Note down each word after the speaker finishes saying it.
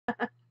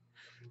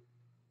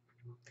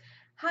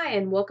Hi,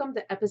 and welcome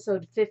to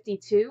episode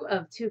 52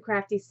 of Two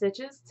Crafty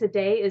Stitches.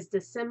 Today is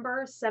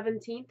December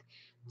 17th,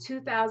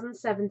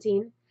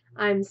 2017.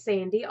 I'm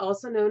Sandy,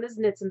 also known as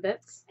Knits and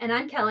Bits. And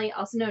I'm Kelly,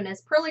 also known as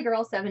Pearly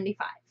Girl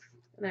 75.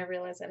 And I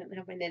realized I didn't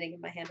have my knitting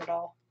in my hand at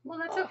all. Well,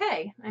 that's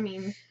okay. I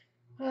mean,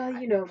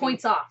 you know,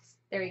 points off.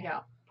 There you go.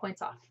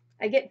 Points off.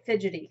 I get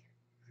fidgety.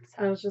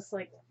 So. I was just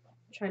like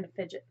trying to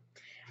fidget.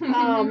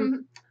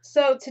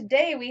 So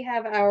today we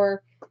have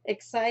our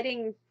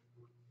exciting.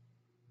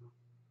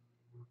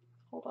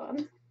 Hold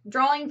on.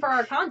 Drawing for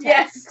our contest.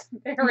 Yes,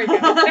 there we go.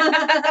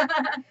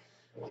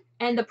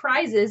 And the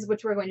prizes,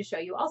 which we're going to show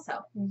you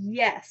also.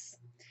 Yes.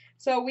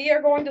 So we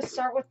are going to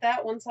start with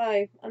that once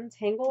I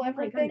untangle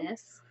everything. Oh my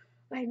goodness.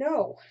 I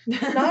know.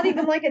 It's not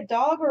even like a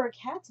dog or a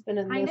cat's been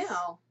in this I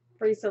know.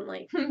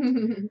 recently.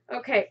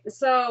 Okay,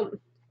 so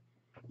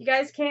you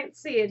guys can't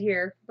see it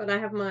here, but I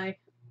have my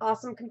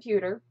awesome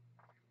computer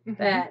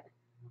that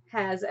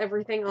has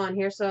everything on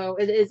here. So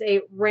it is a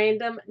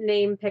random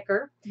name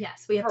picker.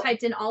 Yes, we have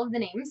typed in all of the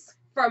names.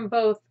 From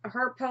both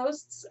her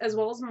posts as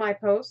well as my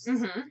posts.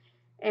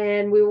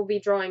 And we will be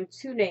drawing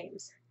 2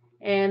 names.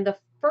 And the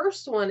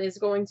first one is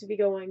going to be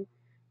going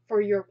for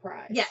your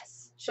prize.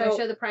 Yes. Should I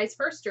show the prize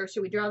first, or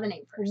should we draw the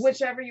name first?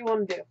 Whichever you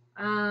want to do.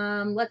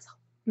 Let's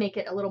make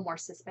it a little more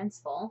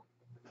suspenseful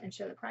and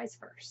show the prize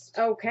first.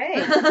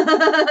 Okay.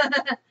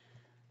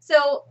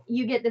 So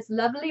you get this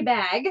lovely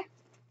bag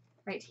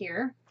right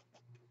here.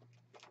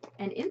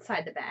 And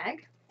inside the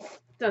bag,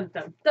 dun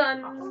dun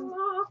dun.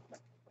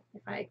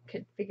 If I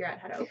could figure out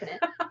how to open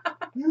it.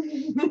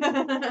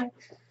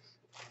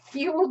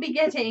 You will be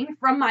getting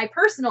from my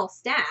personal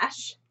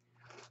stash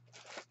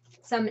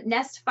some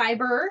Nest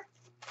fiber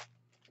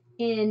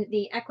in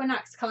the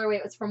Equinox colorway.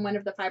 It was from one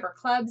of the fiber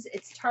clubs.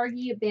 It's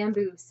Targhee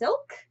Bamboo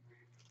Silk.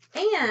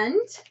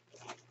 And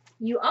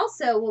you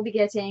also will be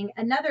getting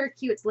another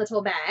cute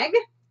little bag,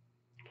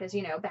 because,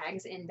 you know,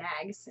 bags in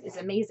bags is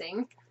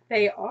amazing.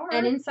 They are.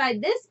 And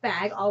inside this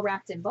bag, all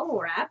wrapped in bubble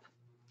wrap,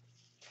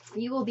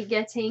 you will be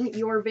getting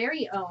your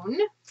very own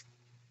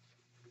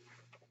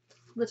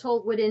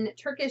little wooden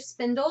Turkish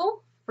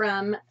spindle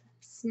from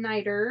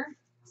Snyder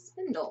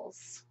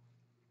Spindles.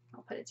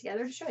 I'll put it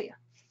together to show you.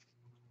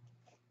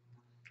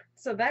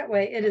 So that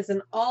way it is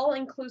an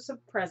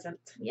all-inclusive present.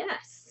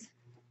 Yes.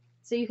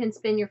 So you can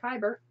spin your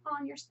fiber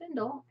on your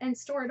spindle and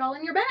store it all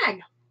in your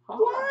bag.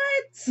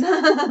 What?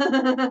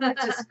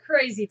 That's just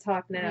crazy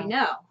talk now. I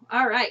know.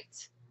 All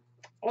right.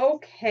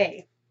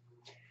 Okay.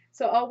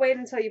 So I'll wait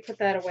until you put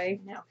that away.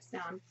 No, because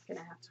now I'm going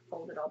to have to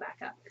fold it all back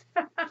up.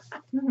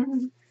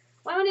 Well,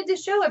 I wanted to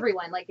show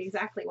everyone, like,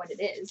 exactly what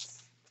it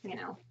is, you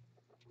know.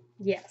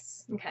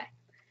 Yes. Okay.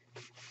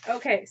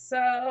 Okay,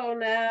 so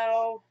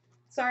now,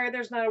 sorry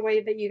there's not a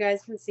way that you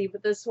guys can see,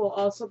 but this will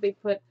also be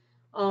put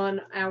on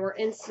our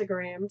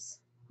Instagrams.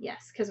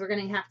 Yes, because we're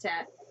going to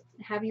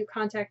have you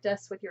contact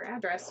us with your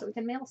address so we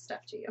can mail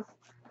stuff to you.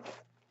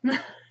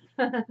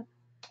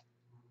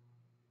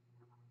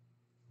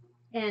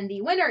 And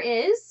the winner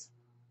is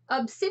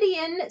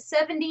Obsidian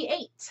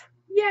 78.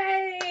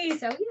 Yay!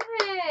 So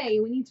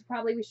yay! We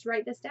should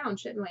write this down,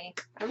 shouldn't we?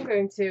 I'm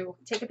going to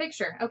take a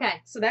picture.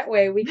 Okay. So that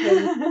way we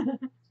can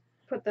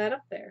put that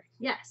up there.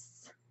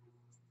 Yes.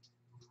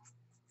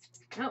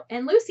 Oh,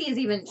 and Lucy is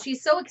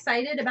she's so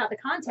excited about the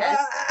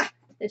contest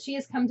that she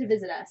has come to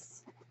visit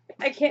us.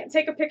 I can't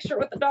take a picture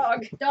with the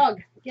dog.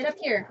 Dog, get up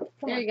here.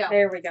 There you go.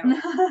 There we go.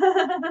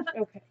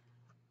 Okay.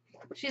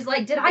 She's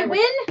like, did I win?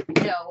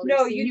 No, Lucy,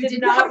 no, you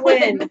did not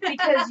win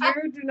because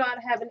you do not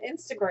have an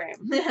Instagram.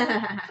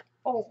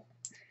 Oh.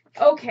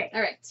 Okay.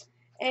 All right.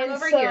 And come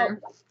over so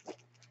here.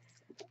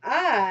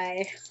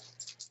 I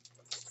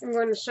am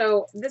going to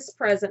show this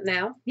present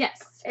now.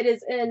 Yes. It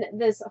is in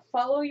this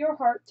Follow Your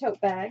Heart tote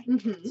bag.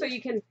 So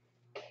you can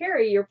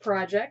carry your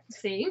project.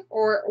 See?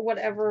 Or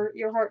whatever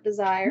your heart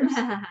desires.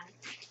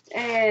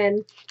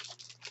 And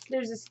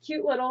there's this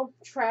cute little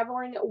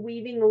traveling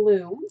weaving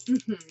loom.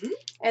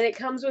 And it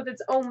comes with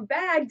its own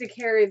bag to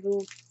carry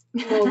the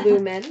little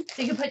loom in.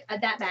 So you can put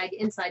that bag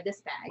inside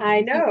this bag.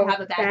 I know. You can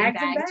have a bag and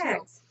bag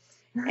bags.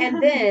 Too.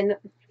 And then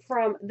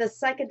from the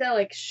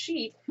Psychedelic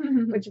Sheep,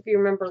 which if you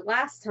remember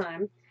last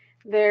time,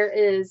 there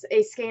is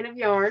a skein of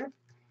yarn.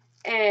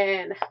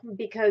 And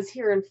because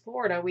here in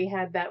Florida we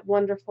had that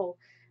wonderful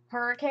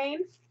hurricane,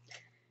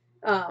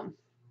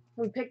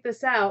 we picked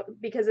this out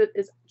because it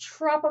is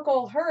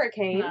tropical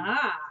hurricane.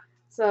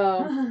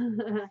 So,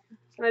 and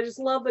I just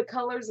love the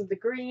colors of the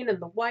green and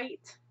the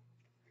white.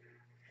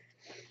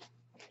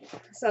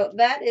 So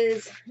that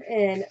is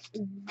in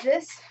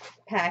this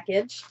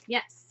package.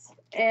 Yes.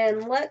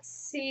 And let's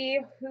see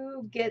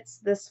who gets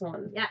this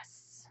one.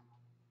 Yes.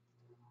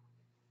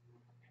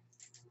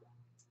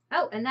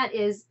 Oh, and that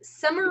is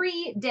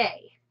Summery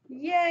Day.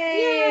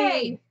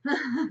 Yay! Yay!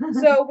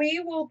 So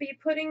we will be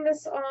putting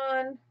this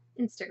on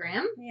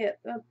Instagram. Yeah.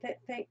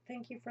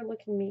 Thank you for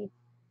looking me.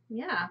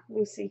 Yeah.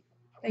 Lucy.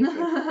 Thank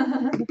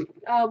you.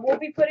 We'll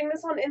be putting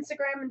this on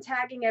Instagram and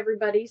tagging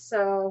everybody.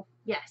 So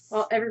yes.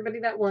 Well,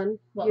 everybody that won.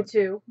 Well, you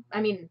too. I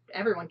mean,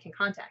 everyone can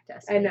contact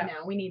us. I know. You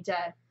know, we need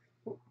to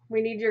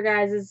We need your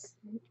guys'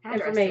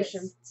 addresses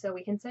information. so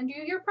we can send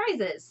you your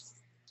prizes.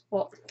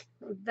 Well,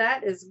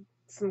 that is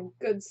some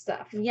good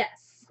stuff.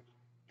 Yes.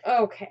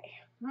 Okay.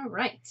 All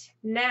right.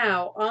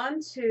 Now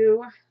on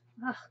to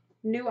Ugh.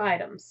 new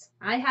items.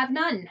 I have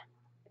none.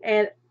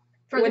 And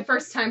For the with-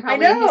 first time I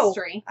probably in know.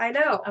 history I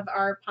know. of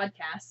our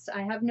podcast,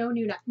 I have no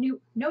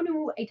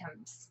new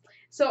items.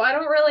 So I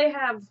don't really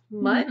have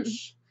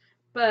much,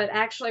 but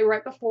actually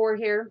right before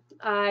here,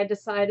 I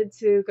decided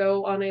to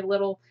go on a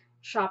little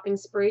shopping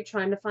spree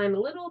trying to find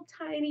a little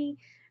tiny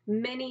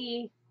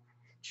mini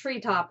tree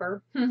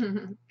topper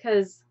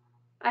because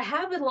I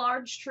have a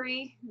large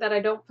tree that I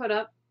don't put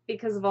up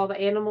because of all the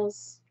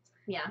animals,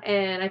 Yeah.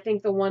 and I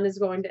think the one is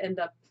going to end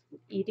up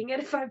eating it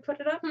if I put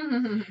it up.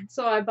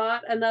 So I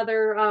bought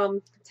another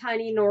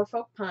tiny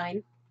Norfolk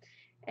pine.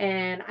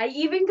 And I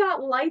even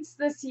got lights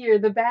this year,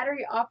 the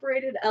battery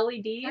operated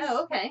LEDs.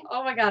 Oh, okay.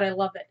 Oh my god, I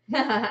love it.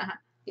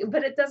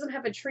 But it doesn't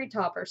have a tree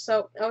topper.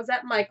 So I was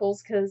at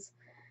Michael's because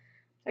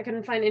I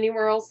couldn't find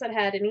anywhere else that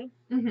had any.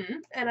 Mm-hmm.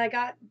 And I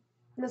got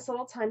this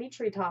little tiny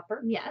tree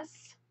topper. Yes.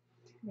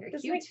 Very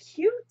Isn't cute. it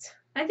cute?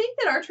 I think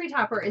that our tree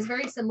topper is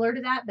very similar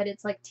to that, but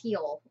it's like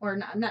teal. Or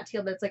not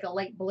teal, but it's like a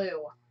light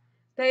blue.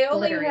 They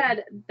only Glittery.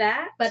 had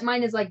that. But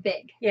mine is like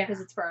big. Yeah.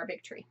 Because it's for our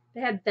big tree.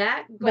 They had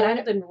that, But I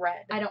gold, and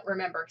red. I don't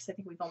remember because I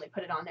think we've only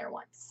put it on there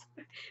once.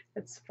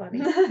 That's funny.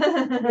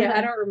 Yeah,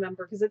 I don't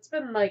remember because it's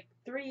been like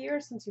 3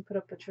 years since you put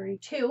up a tree.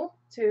 2.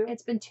 2?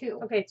 It's been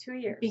 2. Okay, 2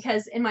 years.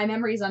 Because in my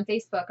memories on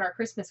Facebook, our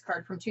Christmas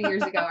card from 2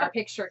 years ago, our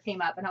picture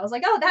came up, and I was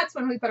like, oh, that's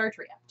when we put our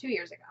tree up 2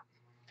 years ago.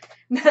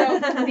 So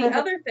the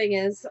other thing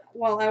is,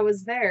 while I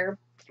was there,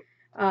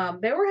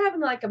 they were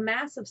having like a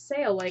massive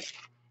sale. Like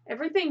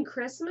everything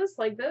Christmas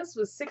like this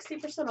was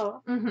 60%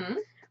 off.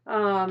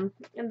 Mm-hmm.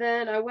 And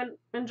then I went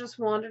and just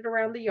wandered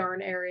around the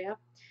yarn area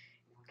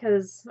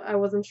because I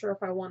wasn't sure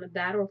if I wanted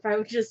that or if I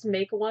would just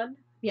make one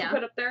to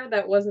put up there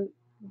that wasn't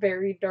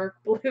very dark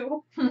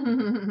blue.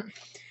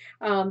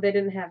 They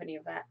didn't have any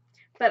of that.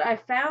 But I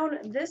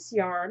found this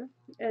yarn.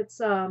 It's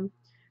from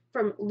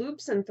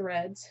Loops and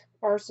Threads,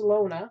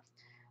 Barcelona,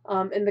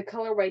 in the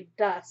colorway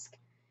Dusk.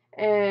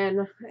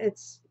 And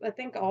it's, I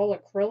think, all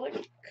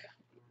acrylic.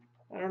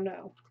 I don't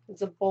know.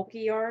 It's a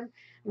bulky yarn.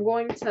 I'm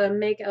going to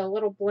make a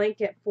little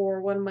blanket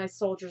for one of my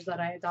soldiers that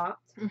I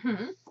adopt.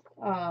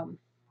 Mm-hmm.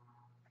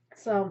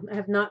 So I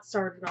have not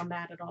started on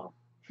that at all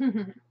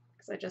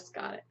because I just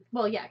got it.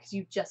 Well, yeah, because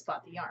you just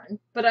bought the yarn.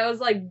 But I was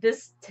like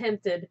this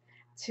tempted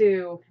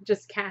to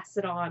just cast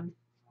it on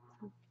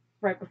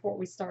right before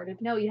we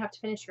started. No, you have to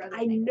finish your other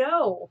I thing.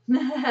 know.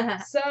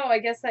 So I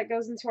guess that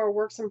goes into our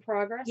works in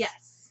progress.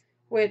 Yes.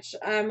 Which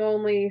I'm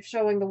only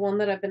showing the one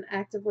that I've been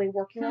actively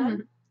working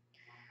on,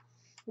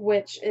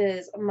 which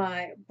is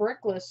my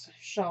brickless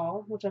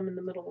shawl, which I'm in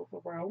the middle of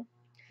a row.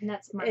 And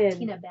that's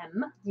Martina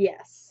Bem.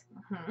 Yes.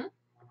 Mm-hmm.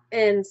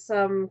 And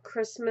some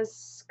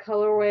Christmas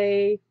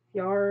colorway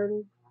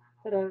yarn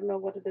that I don't know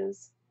what it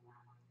is.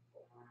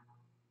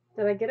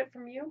 Did I get it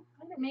from you?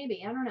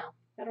 Maybe. I don't know.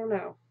 I don't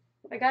know.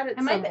 I got it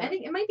I somewhere.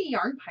 think it might be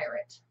Yarn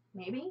Pirate.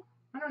 Maybe.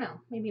 I don't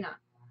know. Maybe not.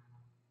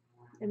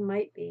 It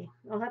might be.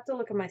 I'll have to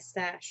look at my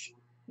stash.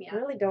 Yeah. I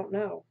really don't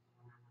know.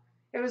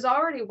 It was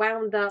already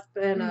wound up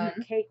in a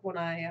cake when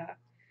I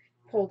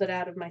pulled it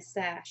out of my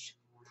stash.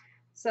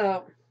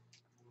 So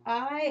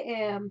I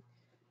am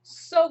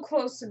so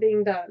close to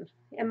being done.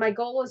 And my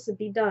goal is to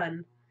be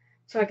done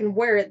so I can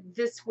wear it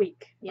this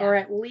week. Yeah. Or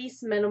at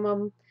least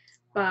minimum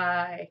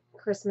by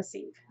Christmas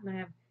Eve. And I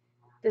have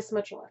this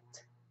much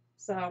left.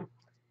 So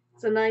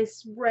it's a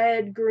nice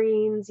red,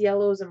 greens,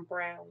 yellows, and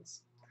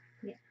browns.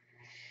 Yeah.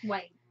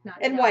 White. Not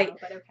and yellow, white.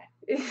 But okay.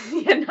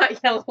 Yeah,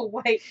 not yellow,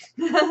 white.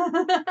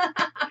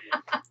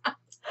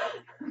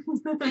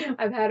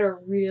 I've had a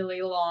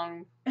really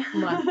long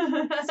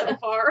month so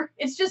far.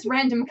 It's just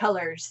random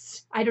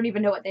colors. I don't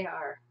even know what they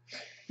are.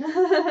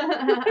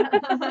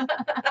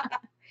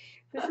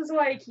 This is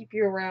why I keep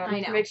you around. I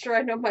know. To make sure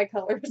I know my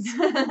colors.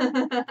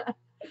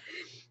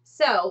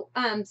 So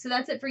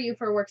that's it for you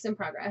for works in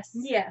progress.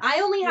 Yes.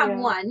 I only have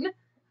one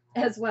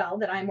as well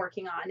that I'm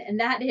working on, and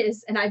that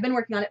is, and I've been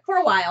working on it for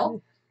a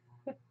while,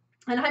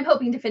 and I'm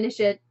hoping to finish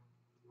it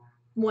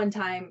one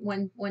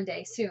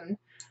day soon.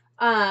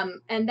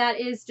 And that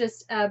is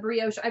just a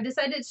brioche. I've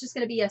decided it's just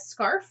going to be a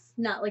scarf,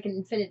 not like an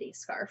infinity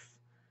scarf.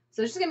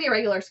 So it's just going to be a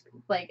regular,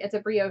 like, it's a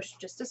brioche,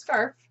 just a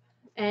scarf.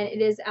 And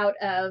it is out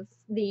of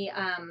the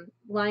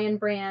Lion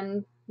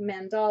Brand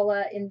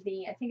mandala in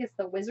the, I think it's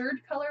the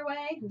Wizard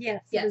colorway.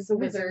 Yes. Yes, the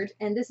Wizard.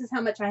 And this is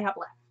how much I have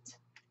left.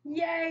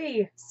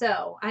 Yay!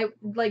 So I,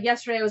 like,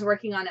 yesterday I was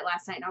working on it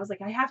last night, and I was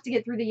like, I have to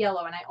get through the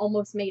yellow, and I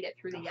almost made it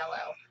through the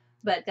yellow.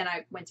 But then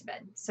I went to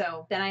bed.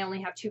 So then I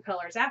only have 2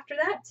 colors after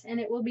that, and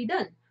it will be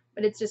done.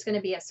 But it's just going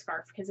to be a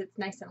scarf because it's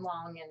nice and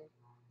long, and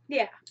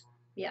yeah.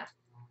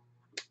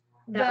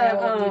 That way I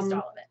will have used all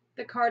of it.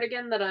 The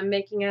cardigan that I'm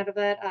making out of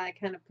that, I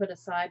kind of put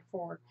aside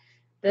for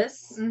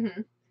this.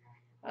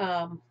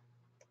 Mm-hmm.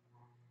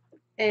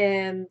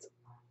 And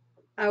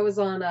I was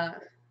on a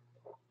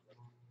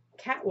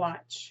cat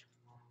watch.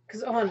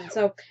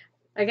 So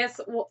I guess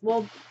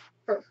we'll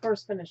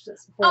first finish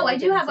this. before Oh, we I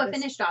get do have into a this.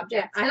 finished object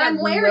Yeah, I that I'm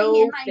have wearing no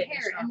in my finished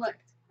hair. And look,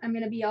 object. I'm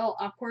going to be all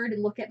awkward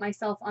and look at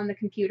myself on the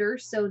computer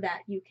so that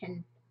you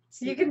can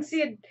see You can this.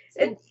 see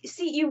it.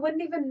 See, you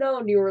wouldn't even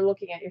know you were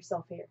looking at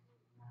yourself here.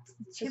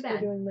 Too Just bad.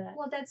 for doing that.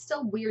 Well, that's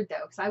still weird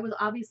though, because I was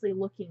obviously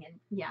looking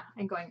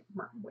and going,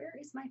 where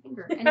is my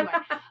finger?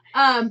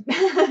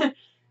 Anyway,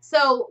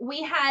 so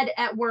we had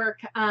at work,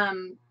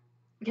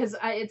 because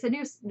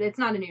it's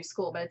not a new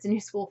school, but it's a new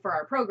school for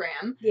our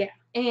program. Yeah.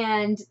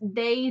 And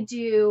they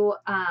do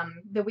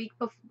the week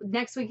before,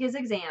 next week is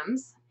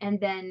exams, and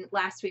then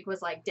last week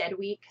was like dead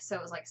week, so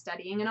it was like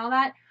studying and all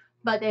that.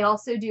 But they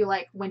also do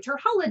like winter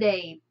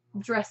holiday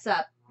dress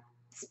up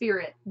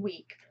spirit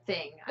week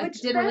thing. I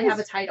didn't really have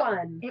a title.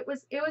 Fun. It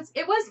was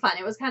fun.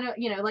 It was kind of,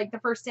 like the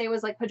first day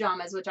was like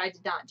pajamas, which I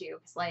did not do,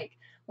 because like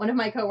one of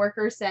my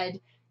coworkers said,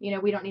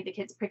 we don't need the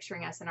kids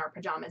picturing us in our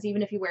pajamas,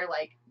 even if you wear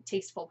like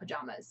tasteful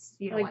pajamas.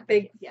 You don't like want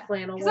big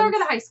flannel. Because I work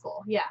at a high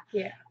school. Yeah.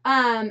 Yeah.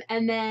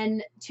 And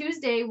then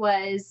Tuesday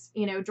was,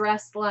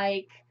 dressed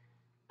like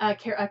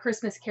a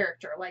Christmas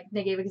character. Like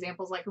they gave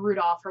examples like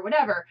Rudolph or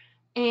whatever.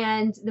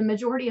 And the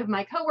majority of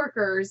my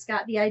coworkers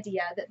got the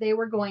idea that they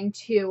were going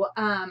to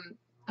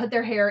put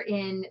their hair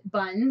in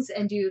buns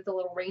and do the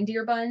little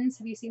reindeer buns.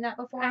 Have you seen that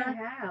before? I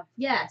have.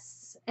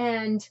 Yes.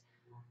 And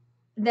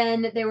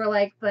then they were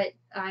like, but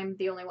I'm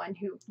the only one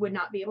who would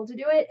not be able to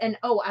do it. And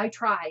I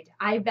tried.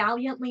 I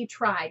valiantly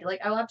tried. Like,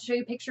 I'll have to show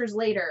you pictures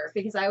later,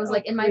 because I was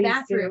like in my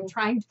bathroom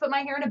trying to put my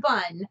hair in a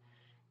bun.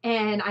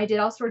 And I did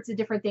all sorts of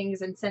different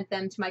things and sent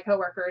them to my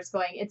coworkers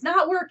going, it's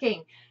not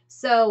working.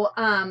 So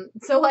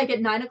like at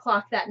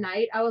 9:00 that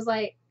night, I was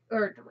like,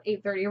 or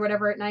 8:30 or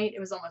whatever at night, it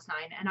was almost 9.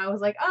 And I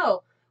was like,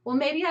 oh, well,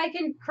 maybe I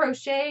can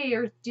crochet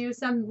or do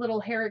some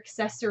little hair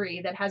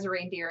accessory that has a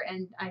reindeer.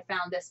 And I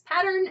found this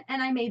pattern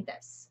and I made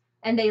this.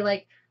 And they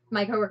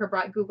my coworker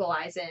brought Google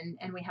Eyes in,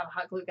 and we have a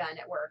hot glue gun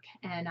at work.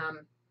 And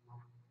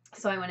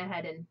so I went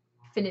ahead and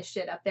finished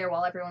it up there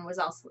while everyone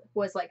was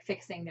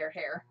fixing their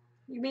hair.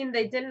 You mean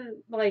they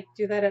didn't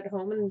do that at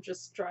home and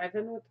just drive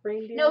in with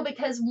reindeer? No,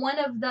 because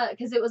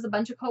because it was a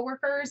bunch of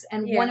coworkers,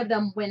 and one of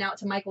them went out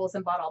to Michael's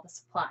and bought all the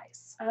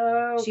supplies.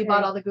 Oh. Okay. She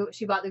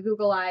bought the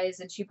Google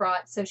Eyes, and she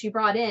brought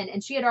in,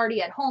 and she had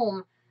already at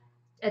home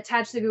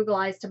attached the Google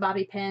Eyes to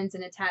bobby pins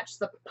and attached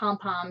the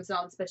pom-poms and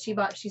all this, but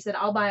she said,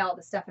 I'll buy all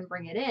the stuff and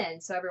bring it in.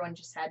 So everyone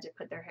just had to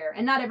put their hair,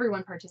 and not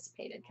everyone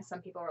participated, because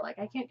some people were like,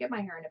 I can't get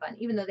my hair in a bun,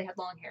 even though they had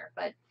long hair,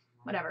 but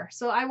whatever.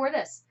 So I wore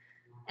this.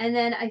 And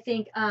then I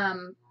think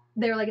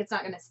they were like, it's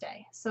not going to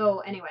stay. So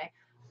anyway,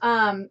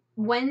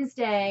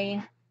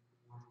 Wednesday,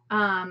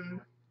 what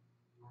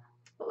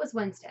was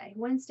Wednesday?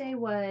 Wednesday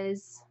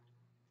was,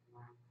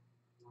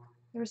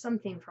 there was some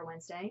theme for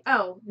Wednesday.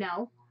 Oh,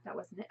 no. That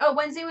wasn't it. Oh,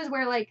 Wednesday was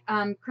wear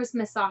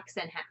Christmas socks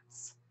and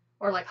hats,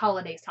 or like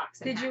holiday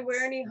socks and hats. Did you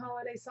wear any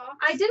holiday socks?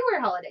 I did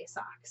wear holiday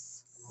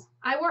socks.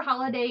 I wore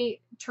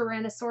holiday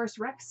Tyrannosaurus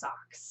Rex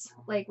socks.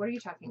 Like, what are you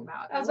talking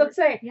about? I was about to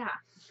say. Yeah.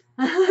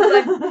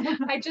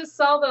 I just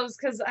saw those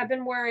because I've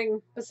been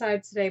wearing,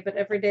 besides today, but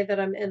every day that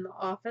I'm in the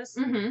office,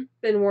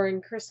 been wearing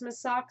Christmas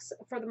socks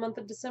for the month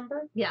of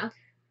December. Yeah.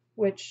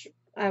 Which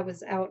I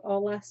was out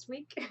all last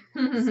week.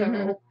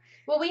 So.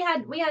 Well, we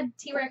had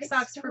T-Rex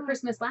socks for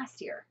Christmas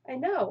last year. I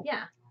know.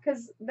 Yeah.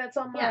 Because that's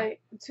on my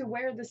to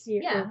wear this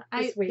year. Yeah,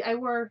 this week. I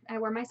wore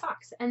my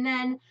socks, and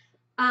then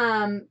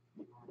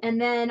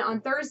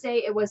on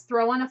Thursday it was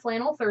throw on a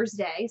flannel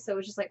Thursday, so it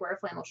was just like wear a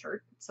flannel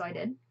shirt. So I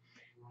did,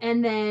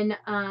 and then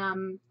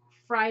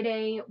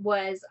Friday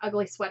was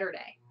ugly sweater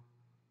day,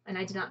 and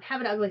I did not have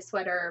an ugly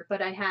sweater,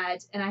 but I had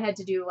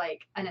to do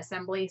like an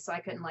assembly, so I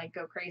couldn't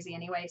go crazy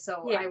anyway.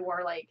 So I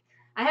wore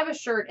I have a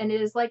shirt, and it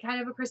is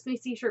kind of a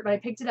Christmassy shirt, but I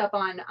picked it up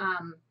on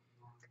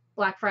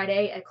Black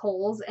Friday at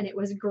Kohl's, and it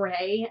was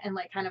gray and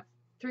kind of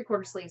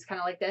 3/4 sleeves,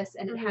 kind of like this,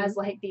 and it has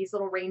these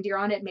little reindeer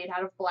on it made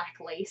out of black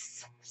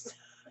lace.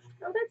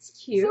 Oh, that's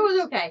cute. So it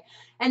was okay.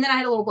 And then I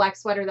had a little black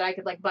sweater that I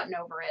could button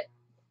over it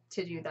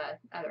to do the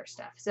other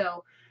stuff.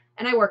 So,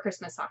 and I wore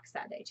Christmas socks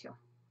that day too.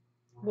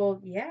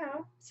 Well,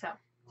 yeah. So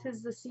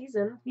 'tis the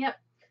season. Yep.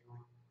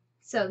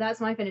 So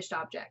that's my finished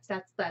object.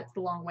 That's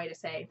the long way to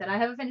say that I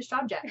have a finished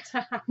object.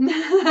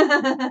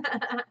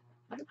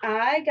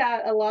 I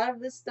got a lot of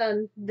this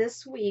done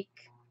this week.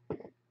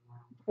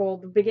 Well,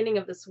 the beginning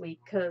of this week,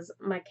 because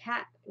my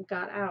cat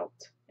got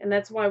out. And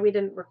that's why we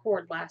didn't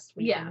record last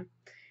week. Yeah.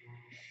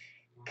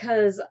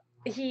 Because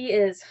he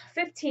is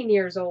 15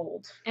 years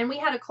old. And we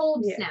had a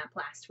cold snap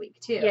last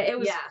week, too. Yeah, it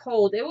was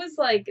cold. It was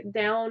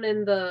down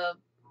in the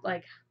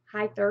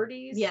high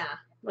 30s. Yeah.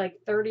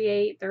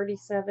 38,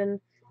 37.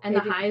 And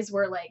maybe. The highs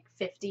were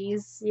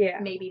 50s. Yeah.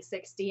 Maybe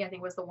 60, I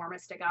think was the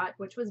warmest it got,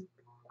 which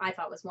I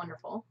thought was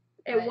wonderful.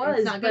 It was.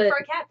 It's not good for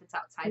a cat that's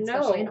outside,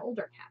 especially an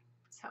older cat.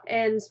 So.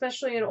 And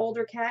especially an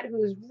older cat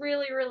who's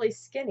really, really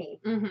skinny.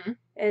 Mm-hmm.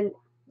 And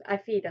I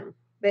feed them.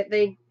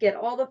 They get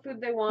all the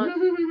food they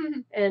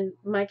want. And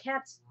my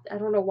cats, I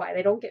don't know why,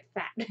 they don't get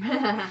fat.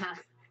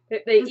 They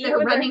Because eat they're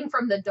when running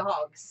from the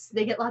dogs.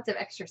 They get lots of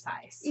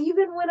exercise.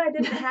 even when I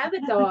didn't have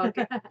a dog,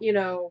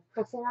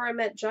 before I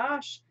met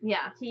Josh,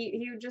 Yeah.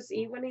 he would just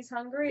eat when he's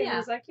hungry, and Yeah.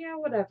 he's like, yeah,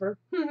 whatever.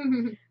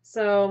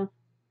 So,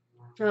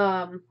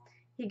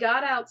 he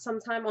got out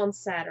sometime on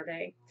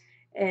Saturday,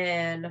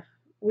 and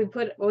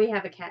we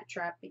have a cat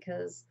trap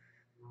because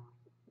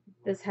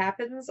this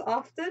happens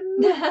often,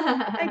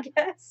 I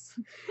guess.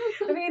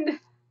 I mean,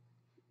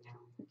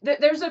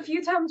 there's a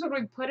few times when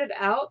we put it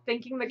out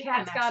thinking the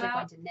cat's I'm got actually out.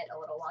 going to knit a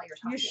little while you're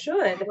talking. You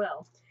should. I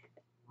will.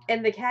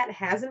 And the cat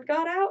hasn't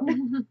got out.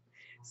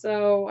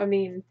 So, I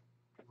mean,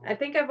 I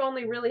think I've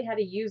only really had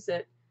to use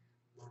it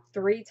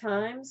 3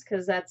 times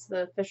because that's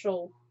the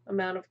official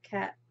amount of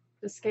cat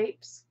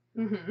escapes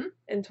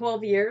in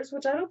 12 years,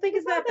 which I don't think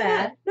is that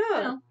bad.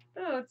 No,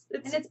 and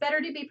it's better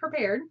to be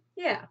prepared.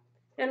 Yeah,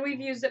 and we've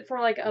used it for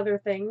like other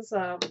things,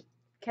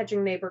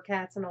 catching neighbor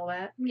cats and all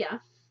that. Yeah.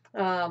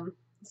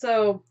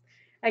 So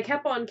I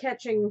kept on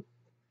catching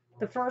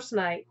the first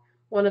night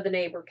one of the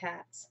neighbor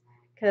cats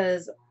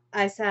because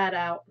I sat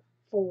out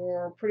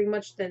for pretty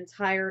much the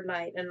entire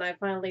night, and I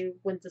finally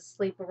went to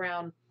sleep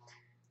around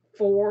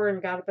 4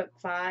 and got up at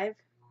 5.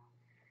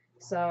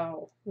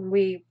 So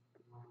we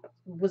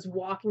was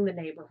walking the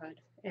neighborhood,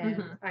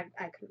 and I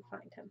couldn't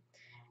find him.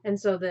 And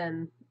so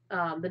then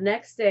the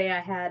next day I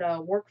had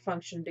a work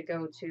function to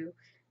go to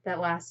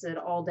that lasted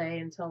all day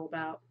until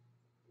about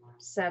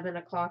 7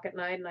 o'clock at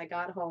night, and I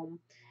got home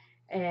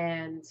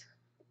and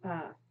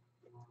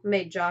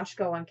made Josh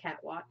go on cat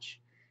watch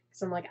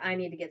because I'm like, I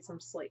need to get some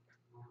sleep.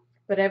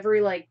 But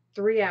every like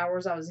 3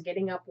 hours I was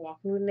getting up,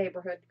 walking the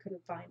neighborhood,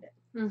 couldn't find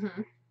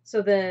it.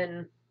 So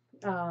then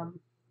I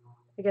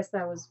guess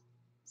that was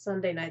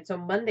Sunday night. So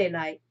Monday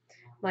night,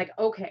 I'm like,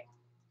 okay,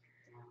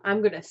 I'm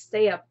going to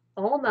stay up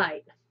all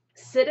night,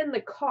 sit in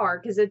the car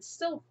because it's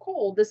still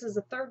cold. This is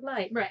the third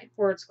night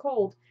where it's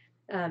cold.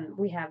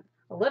 We have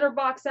a litter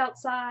box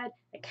outside,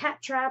 a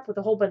cat trap with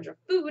a whole bunch of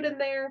food in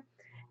there.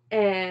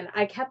 And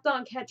I kept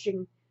on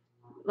catching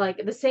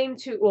like the same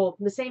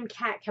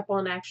cat kept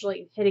on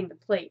actually hitting the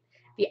plate.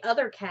 The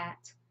other cat,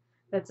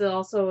 that's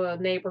also a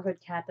neighborhood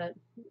cat that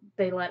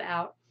they let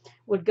out,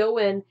 would go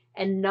in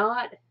and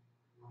not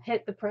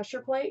hit the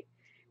pressure plate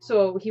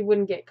so he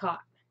wouldn't get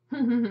caught.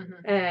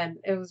 And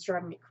it was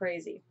driving me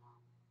crazy.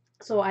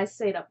 So I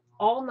stayed up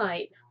all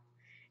night,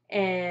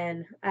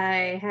 and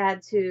I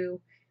had to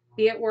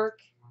be at work,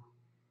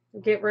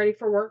 get ready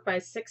for work by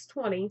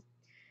 6:20.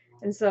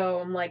 And so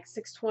I'm like,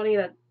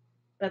 6:20,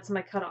 that's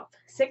my cutoff.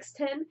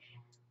 6:10,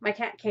 my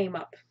cat came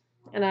up,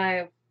 and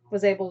I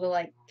was able to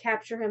like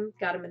capture him,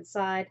 got him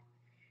inside,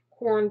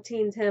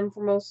 quarantined him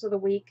for most of the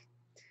week.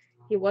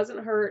 He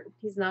wasn't hurt.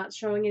 He's not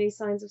showing any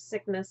signs of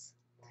sickness,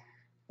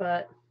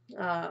 but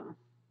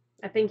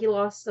I think he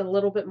lost a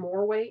little bit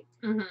more weight.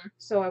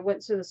 So I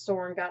went to the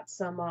store and got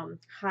some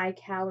high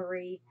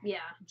calorie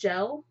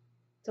gel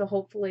to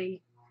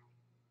hopefully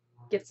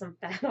get some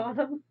fat on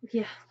him.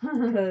 Yeah.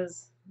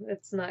 Because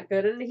it's not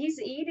good. And he's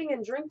eating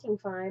and drinking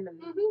fine.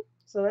 And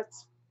so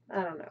that's,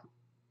 I don't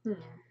know.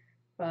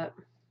 But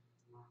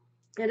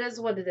it is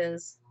what it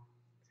is.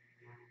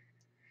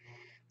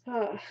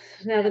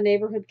 Now the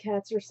neighborhood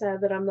cats are sad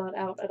that I'm not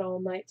out at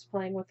all nights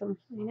playing with them.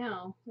 I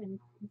know. And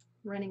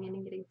running in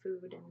and getting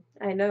food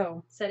and I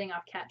know. Setting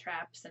off cat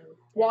traps and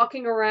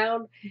walking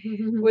around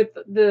with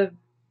the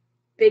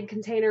big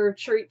container of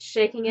treats,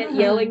 shaking it,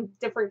 yelling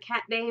different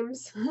cat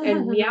names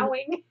and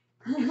meowing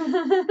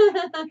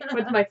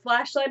with my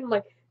flashlight. I'm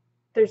like,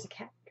 there's a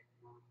cat.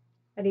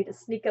 I need to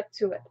sneak up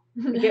to it.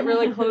 Get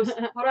really close.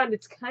 Hold on,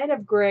 it's kind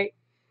of gray.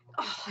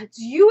 Oh, it's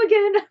you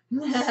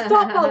again.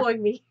 Stop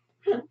following me.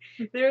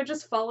 They would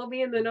just follow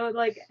me, and then I would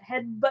like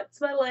headbutts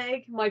my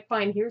leg. I'm like,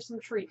 fine, here's some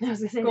treats. I was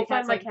gonna say, go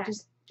find my cat.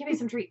 Just give me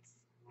some treats.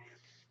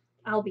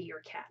 I'll be your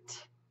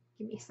cat.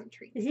 Give me some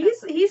treats.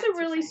 He's a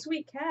really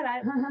sweet cat.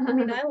 I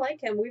mean, I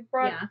like him. We've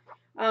brought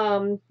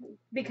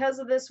because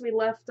of this, we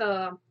left.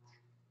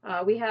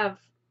 We have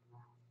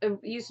it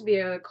used to be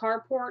a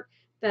carport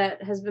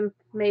that has been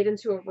made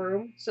into a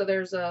room. So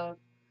there's a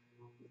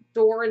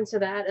door into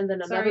that, and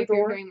then another door. Sorry if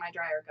you're hearing my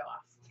dryer go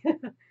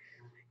off.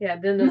 Yeah,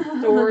 then the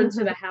door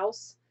into the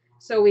house.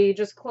 So we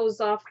just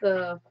closed off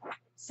the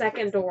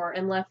second door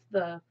and left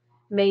the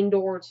main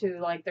door to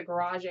like the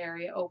garage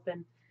area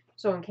open.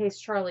 So in case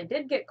Charlie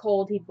did get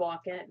cold, he'd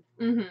walk in.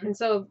 And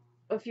so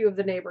a few of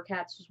the neighbor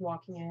cats was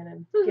walking in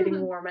and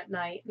getting warm at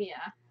night.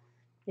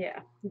 Yeah.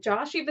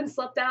 Josh even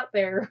slept out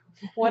there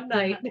one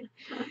night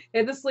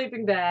in the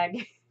sleeping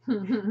bag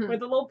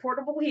with a little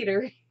portable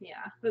heater.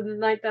 Yeah. The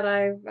night that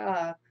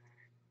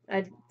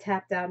I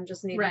tapped out and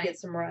just needed to get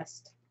some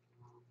rest.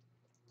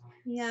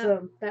 Yeah.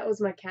 So that was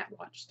my cat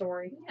watch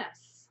story.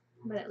 Yes.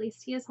 But at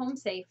least he is home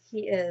safe.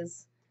 He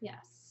is.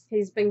 Yes.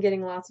 He's been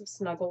getting lots of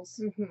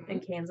snuggles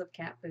and cans of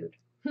cat food.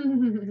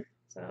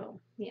 So.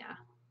 Yeah.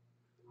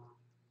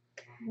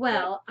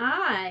 Well,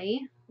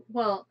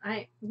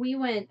 we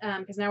went,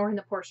 because now we're in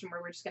the portion where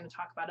we're just going to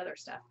talk about other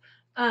stuff.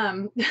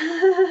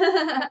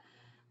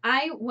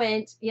 I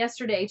went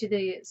yesterday to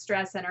the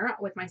Strass Center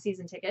with my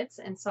season tickets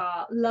and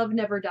saw Love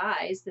Never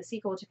Dies, the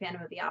sequel to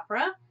Phantom of the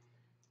Opera.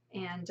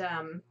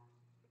 And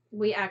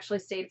we actually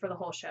stayed for the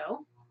whole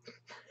show.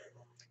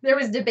 There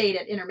was debate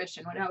at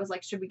intermission when I was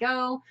like, should we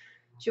go?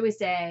 Should we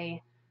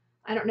stay?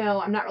 I don't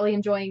know. I'm not really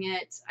enjoying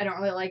it. I don't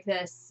really like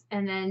this.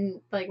 And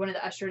then like one of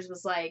the ushers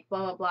was like,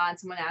 blah, blah, blah. And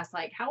someone asked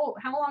like, how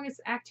long is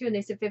Act 2? And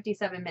they said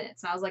 57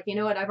 minutes. And I was like, you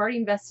know what? I've already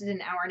invested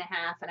an hour and a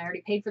half and I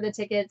already paid for the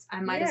tickets.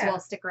 I might as well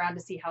stick around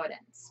to see how it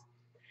ends.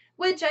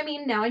 Which, I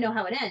mean, now I know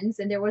how it ends.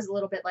 And there was a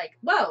little bit like,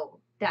 whoa,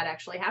 that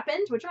actually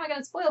happened, which I'm not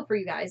going to spoil for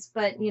you guys.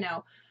 But, you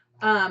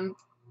know,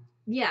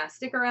 yeah,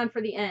 stick around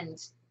for the end.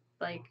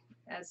 Like,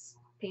 as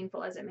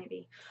painful as it may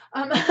be,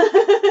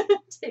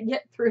 to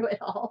get through it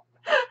all.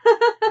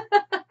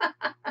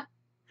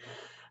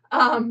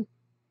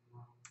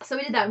 So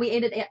we did that. We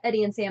ate at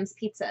Eddie and Sam's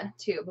Pizza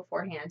too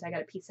beforehand. I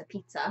got a piece of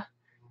pizza,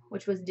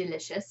 which was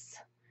delicious.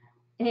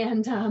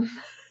 And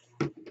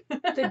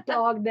the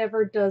dog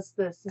never does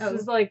this. This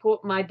is like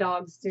what my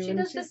dogs do. She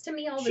does this to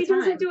me all the time. She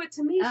doesn't do it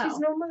to me. She's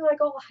normally like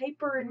all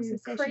hyper and crazy.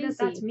 She does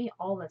that to me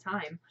all the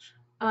time.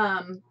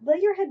 Lay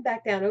your head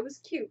back down. It was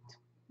cute.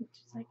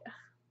 She's like,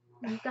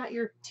 you've got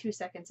your 2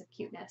 seconds of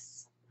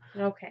cuteness.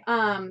 Okay.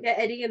 Yeah,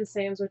 Eddie and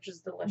Sam's, which is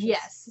delicious.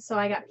 Yes. So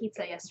I got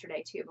pizza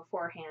yesterday too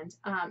beforehand,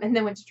 and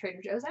then went to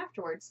Trader Joe's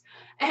afterwards,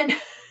 and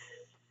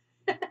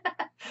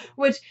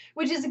which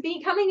is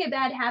becoming a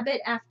bad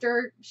habit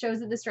after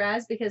shows at the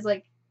Straz, because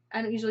like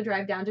I don't usually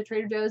drive down to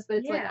Trader Joe's, but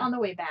it's like on the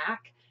way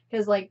back,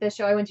 because like the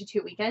show I went to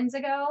 2 weekends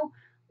ago,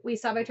 we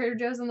stopped by Trader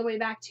Joe's on the way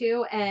back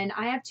too, and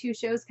I have 2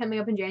 shows coming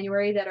up in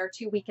January that are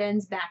 2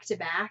 weekends back to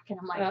back, and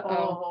I'm like,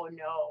 oh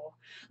no,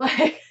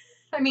 like.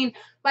 I mean,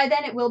 by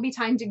then it will be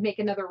time to make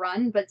another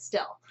run, but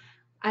still,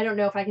 I don't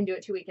know if I can do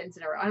it 2 weekends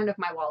in a row. I don't know if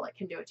my wallet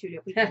can do it 2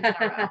 weekends in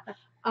a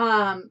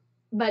row.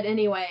 But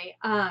anyway,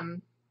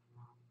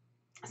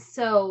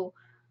 so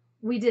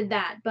we did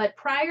that. But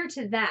prior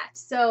to that,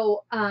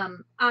 so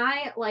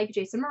I like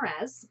Jason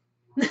Mraz.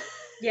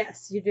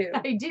 Yes, you do.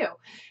 I do.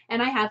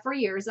 And I have for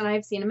years, and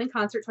I've seen him in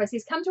concert twice.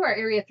 He's come to our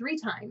area 3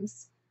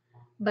 times.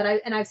 But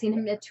I've seen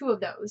him at 2 of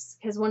those,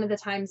 because one of the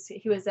times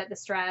he was at the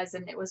Straz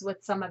and it was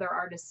with some other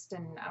artist,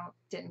 and I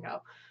didn't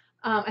go.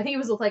 I think it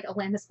was with like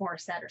Alanis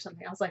Morissette or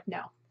something. I was like,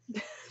 no.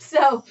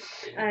 So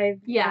I'm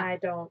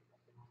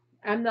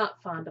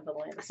not fond of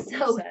Alanis Morissette.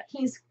 So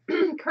he's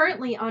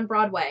currently on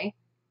Broadway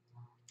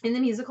in the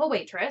musical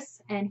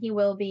Waitress, and he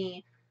will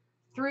be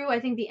through I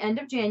think the end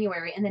of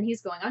January, and then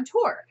he's going on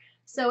tour.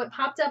 So it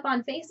popped up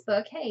on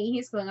Facebook, hey,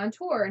 he's going on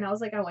tour. And I was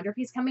like, I wonder if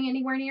he's coming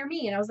anywhere near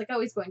me. And I was like, oh,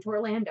 he's going to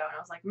Orlando. And I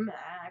was like,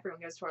 everyone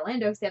goes to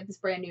Orlando because they have this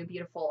brand new,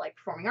 beautiful, like,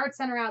 performing arts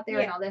center out there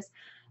and all this.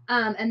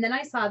 And then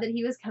I saw that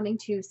he was coming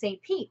to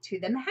St. Pete, to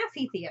the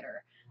Mahaffey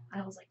Theater.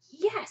 I was like,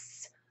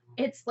 yes,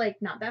 it's, like,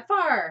 not that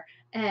far.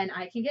 And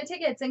I can get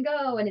tickets and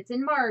go. And it's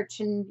in March.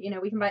 And, you know,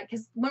 we can buy it.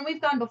 Because when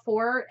we've gone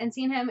before and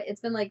seen him,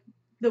 it's been, like,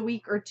 the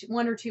week or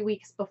 1 or 2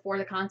 weeks before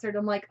the concert.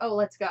 I'm like, oh,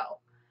 let's go.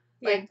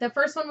 Like, the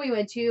first one we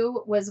went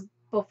to was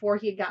before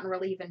he had gotten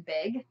really even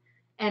big,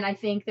 and I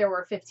think there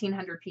were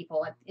 1,500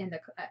 people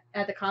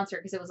at the concert,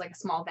 because it was like a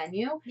small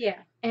venue. Yeah.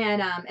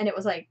 And it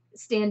was like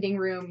standing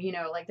room, you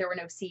know, like there were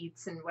no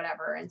seats and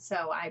whatever. And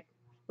so I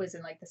was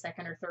in like the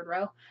 2nd or 3rd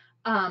row.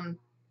 I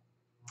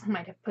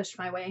might have pushed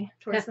my way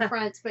towards the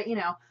front, but you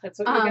know, that's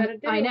what you gotta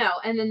do. I know.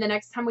 And then the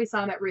next time we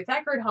saw him at Ruth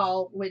Eckerd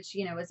Hall, which,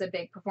 you know, is a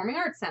big performing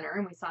arts center,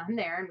 and we saw him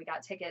there and we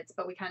got tickets,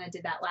 but we kind of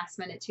did that last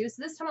minute too.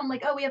 So this time I'm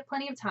like, oh, we have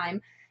plenty of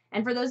time.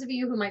 And for those of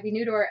you who might be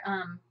new to our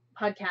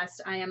podcast,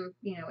 I am,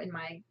 you know, in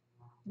my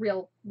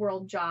real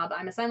world job,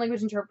 I'm a sign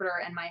language interpreter,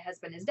 and my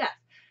husband is deaf.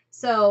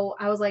 So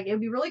I was like, it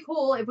would be really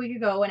cool if we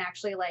could go and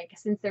actually, like,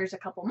 since there's a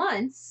couple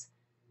months,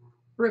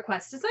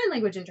 request a sign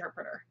language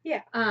interpreter.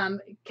 Yeah.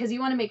 Because you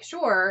want to make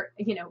sure,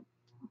 you know,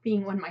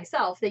 being one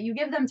myself, that you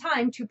give them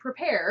time to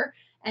prepare.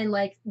 And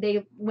like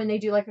when they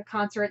do like a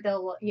concert,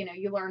 they'll, you know,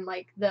 you learn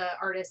like the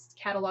artist's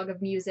catalog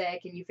of music,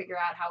 and you figure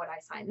out how would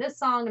I sign this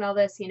song and all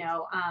this, you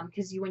know,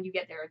 because when you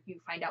get there, you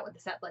find out what the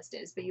set list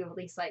is, but you at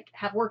least like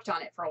have worked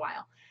on it for a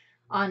while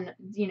on,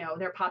 you know,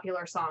 their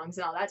popular songs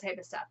and all that type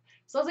of stuff.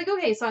 So I was like,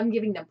 okay, so I'm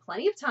giving them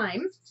plenty of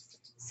time.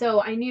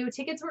 So I knew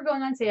tickets were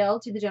going on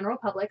sale to the general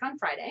public on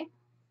Friday.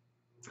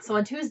 So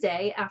on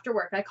Tuesday after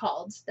work, I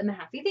called the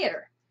Mahaffey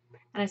Theater,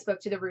 and I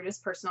spoke to the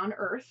rudest person on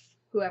earth,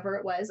 whoever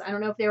it was. I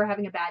don't know if they were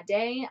having a bad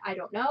day. I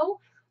don't know.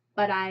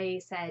 But I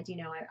said, you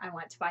know, I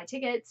want to buy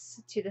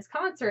tickets to this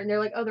concert. And they're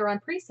like, oh, they're on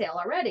pre-sale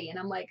already. And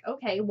I'm like,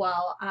 okay,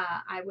 well,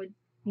 I would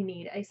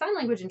need a sign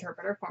language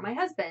interpreter for my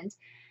husband.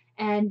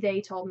 And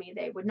they told me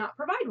they would not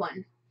provide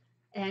one.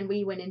 And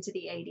we went into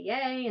the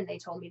ADA, and they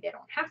told me they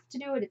don't have to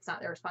do it. It's not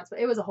their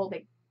responsibility. It was a whole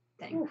big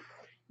thing. Oof.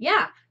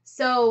 Yeah.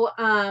 So,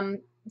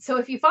 so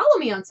if you follow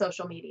me on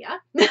social media,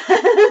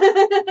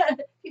 if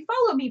you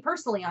follow me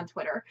personally on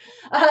Twitter,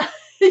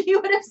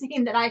 you would have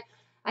seen that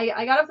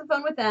I got off the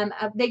phone with them.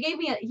 They gave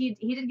me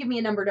he did give me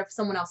a number of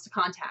someone else to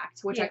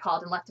contact, which I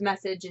called and left a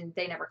message, and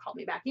they never called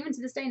me back. Even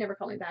to this day, never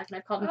called me back, and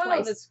I've called them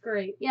twice. That's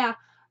great. Yeah.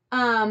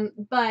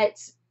 But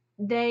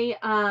they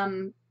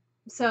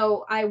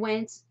so I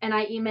went and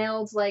I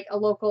emailed like a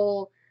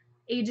local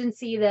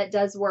agency that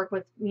does work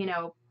with, you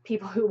know,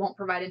 people who won't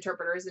provide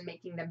interpreters and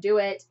making them do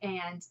it.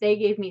 And they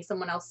gave me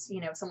someone else,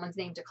 someone's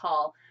name to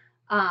call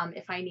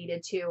if I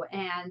needed to.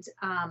 And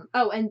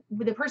and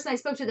the person I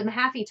spoke to, the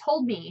Mahaffey,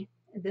 told me,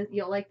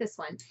 you'll like this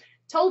one,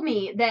 told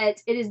me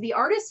that it is the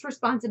artist's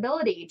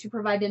responsibility to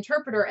provide an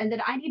interpreter and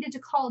that I needed to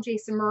call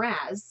Jason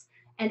Mraz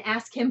and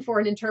ask him for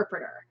an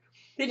interpreter.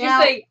 Did you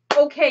say,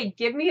 okay,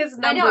 give me his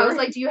number? I know. I was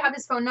like, do you have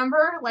his phone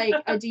number? Like,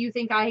 do you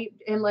think I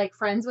am like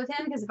friends with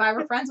him? Because if I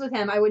were friends with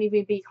him, I wouldn't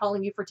even be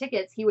calling you for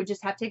tickets. He would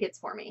just have tickets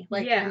for me.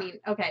 Like, yeah. I mean,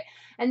 okay.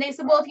 And they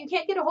said, well, if you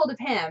can't get a hold of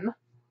him,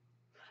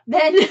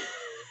 then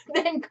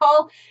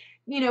call,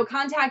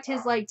 contact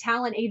his like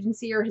talent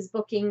agency or his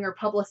booking or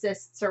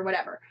publicists or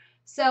whatever.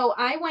 So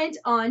I went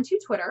on to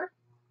Twitter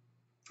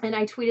and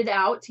I tweeted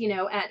out,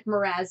 at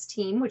Mraz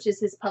team, which is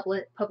his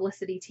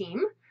publicity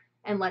team,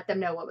 and let them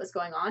know what was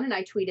going on. And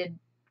I tweeted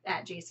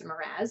at Jason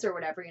Mraz or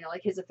whatever,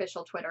 like his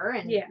official Twitter,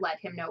 and let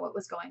him know what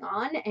was going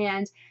on.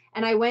 And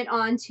I went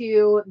on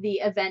to the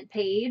event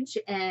page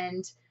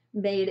and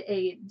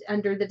made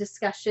under the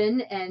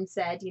discussion and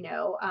said,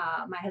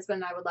 my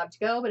husband and I would love to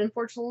go, but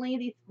unfortunately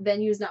the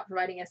venue is not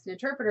providing us an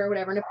interpreter or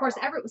whatever. And of course,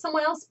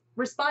 someone else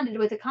responded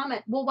with a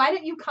comment, well, why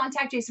don't you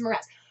contact Jason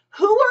Mraz?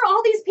 Who are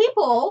all these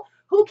people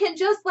who can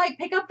just like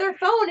pick up their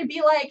phone and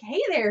be like,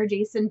 hey there,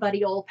 Jason,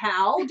 buddy, old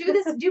pal,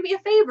 do me a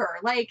favor.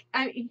 Like,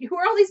 who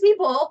are all these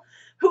people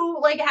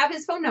who like have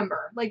his phone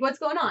number? Like, what's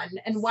going on?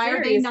 And why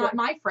are they not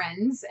my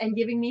friends and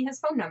giving me his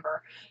phone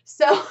number?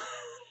 So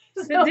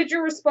did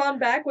you respond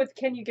back with,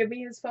 can you give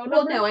me his phone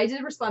number? Well, no, I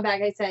did respond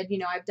back. I said,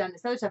 I've done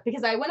this other stuff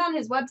because I went on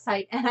his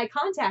website and I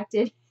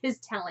contacted his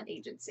talent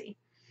agency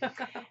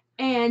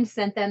and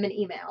sent them an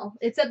email.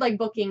 It said like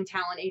booking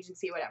talent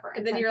agency, whatever.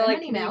 And then you're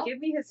like, can you give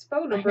me his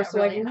phone number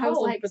so I can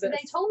call him for this? So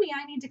they told me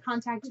I need to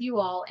contact you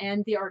all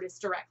and the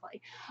artist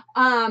directly.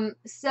 And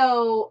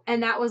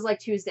that was like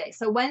Tuesday.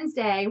 So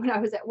Wednesday when I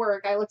was at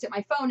work, I looked at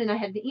my phone and I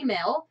had the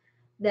email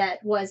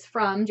that was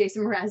from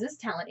Jason Mraz's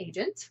talent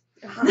agent.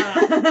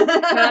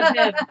 Not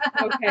him.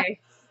 Okay.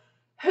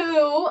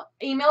 Who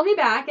emailed me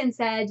back and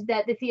said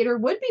that the theater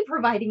would be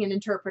providing an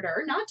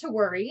interpreter, not to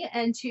worry,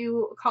 and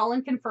to call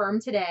and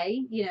confirm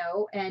today,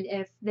 and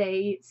if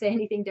they say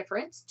anything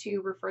different,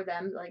 to refer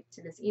them like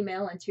to this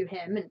email and to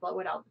him and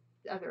what all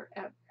other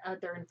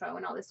info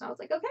and all this. And I was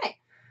like, okay.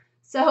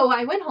 So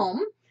I went home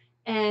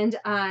and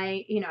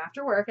I,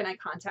 after work, and I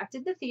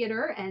contacted the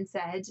theater and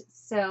said,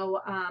 so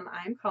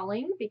I'm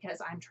calling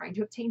because I'm trying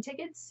to obtain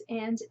tickets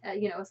and,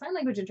 a sign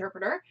language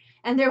interpreter.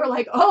 And they were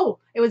like, oh,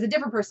 it was a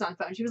different person on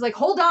the phone. She was like,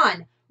 hold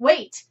on,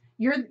 wait,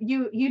 you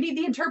need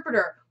the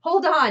interpreter.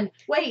 Hold on,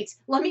 wait,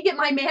 let me get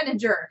my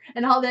manager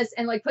and all this,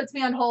 and like puts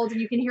me on hold.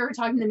 And you can hear her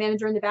talking to the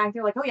manager in the back.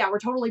 They're like, oh yeah, we're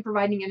totally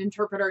providing an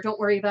interpreter. Don't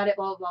worry about it,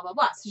 blah, blah, blah,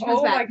 blah. So she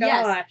comes back,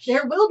 yes,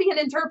 there will be an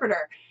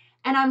interpreter.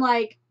 And I'm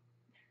like,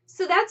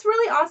 so that's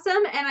really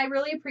awesome, and I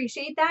really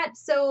appreciate that.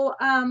 So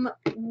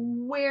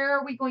where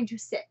are we going to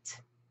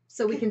sit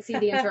so we can see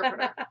the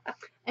interpreter?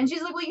 And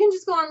she's like, well, you can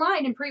just go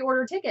online and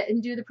pre-order a ticket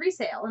and do the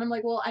pre-sale. And I'm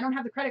like, well, I don't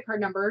have the credit card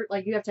number.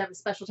 Like, you have to have a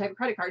special type of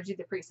credit card to do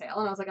the pre-sale.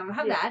 And I was like, I don't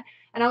have that.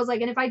 And I was like,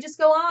 and if I just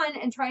go on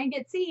and try and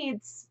get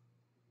seats,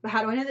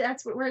 how do I know that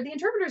that's where the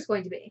interpreter is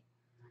going to be?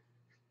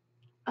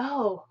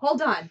 Oh,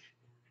 hold on.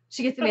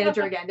 She gets the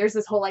manager again. There's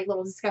this whole like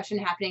little discussion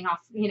happening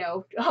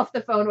off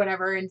the phone,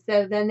 whatever. And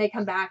so then they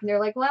come back and they're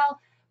like, well,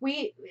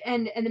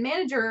 and the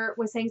manager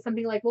was saying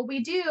something like, well,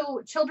 we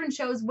do children's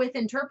shows with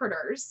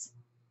interpreters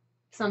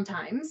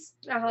sometimes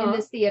in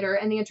this theater.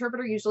 And the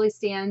interpreter usually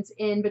stands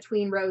in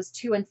between rows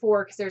 2 and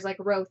 4 because there's like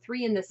row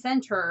 3 in the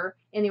center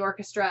in the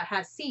orchestra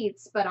has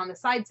seats, but on the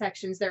side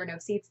sections, there are no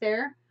seats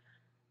there.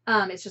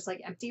 It's just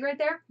like empty right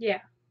there. Yeah.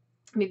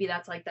 Maybe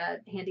that's like the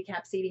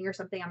handicap seating or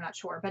something. I'm not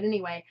sure. But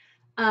anyway,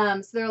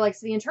 so they're like,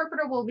 so the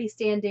interpreter will be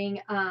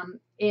standing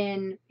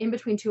in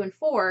between 2 and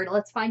 4.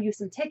 Let's find you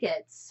some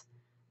tickets,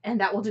 and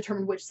that will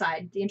determine which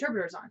side the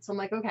interpreter's on. So I'm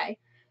like, okay.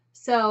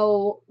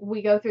 So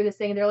we go through this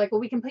thing, and they're like,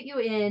 well, we can put you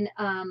in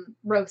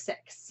row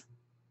 6.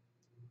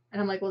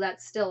 And I'm like, well,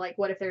 that's still like,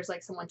 what if there's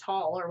like someone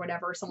tall or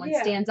whatever, someone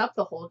stands up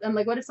the whole. I'm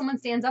like, what if someone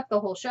stands up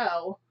the whole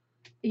show,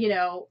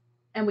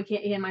 and we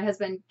can't, and my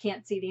husband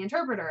can't see the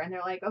interpreter? And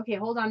they're like, okay,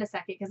 hold on a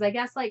second, because I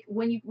guess like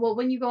when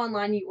you go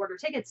online, you order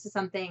tickets to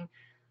something.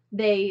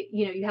 They,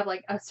 you have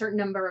like a certain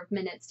number of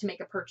minutes to make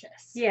a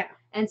purchase. Yeah.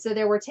 And so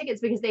there were tickets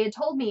because they had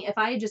told me if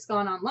I had just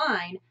gone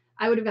online,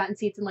 I would have gotten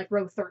seats in like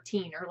row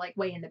 13 or like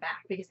way in the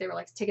back because they were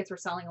like, tickets were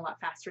selling a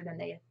lot faster than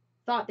they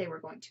thought they were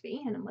going to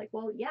be. And I'm like,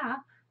 well, yeah,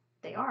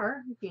 they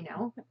are,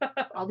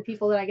 all the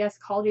people that I guess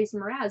call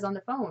Jason Mraz on the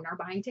phone are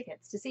buying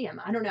tickets to see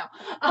him. I don't know.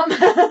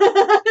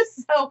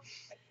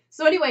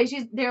 So anyway,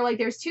 they're like,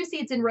 there's 2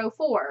 seats in row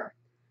 4,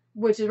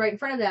 which is right in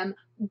front of them,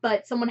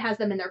 but someone has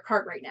them in their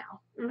cart right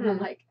now. Mm-hmm. And I'm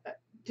like,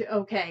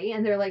 okay.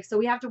 And they're like, so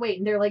we have to wait.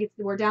 And they're like,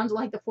 we're down to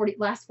like the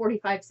last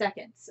 45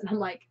 seconds. And I'm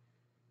like,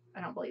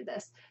 I don't believe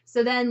this.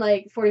 So then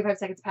like 45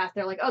 seconds pass.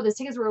 They're like, oh, those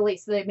tickets were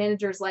released. So the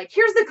manager's like,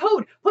 here's the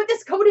code. Put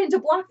this code in to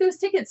block those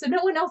tickets so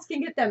no one else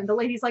can get them. And the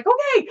lady's like,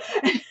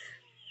 okay.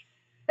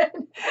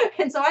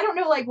 And so I don't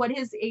know like what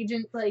his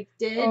agent like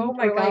did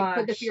or like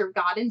put the fear of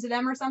God into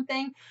them or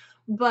something.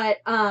 But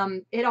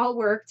it all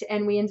worked,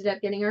 and we ended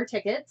up getting our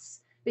tickets.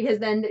 Because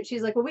then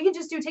she's like, well, we can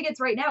just do tickets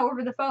right now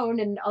over the phone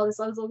and all this.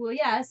 I was like, well,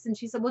 yes. And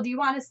she said, well, do you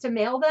want us to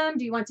mail them?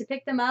 Do you want to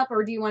pick them up?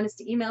 Or do you want us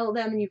to email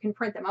them and you can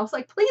print them? I was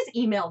like, please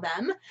email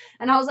them.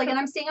 And I was like, and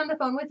I'm staying on the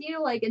phone with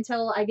you, like,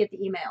 until I get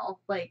the email,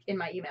 like, in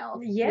my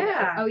email. Yeah. You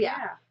know? Oh,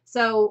 yeah.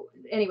 So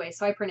anyway,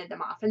 so I printed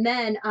them off. And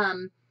then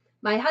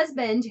my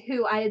husband,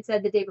 who I had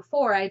said the day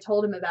before, I had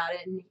told him about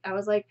it. And I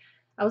was like,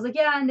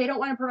 yeah, and they don't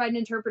want to provide an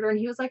interpreter. And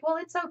he was like, well,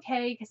 it's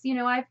okay. Because, you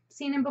know, I've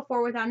seen him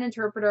before without an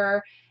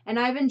interpreter. And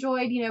I've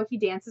enjoyed, you know, he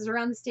dances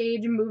around the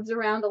stage and moves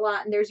around a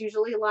lot. And there's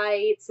usually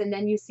lights. And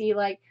then you see,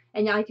 like,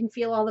 and I can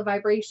feel all the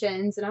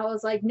vibrations. And I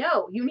was like,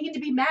 no, you need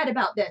to be mad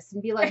about this.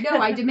 And be like, no,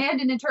 I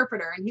demand an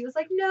interpreter. And he was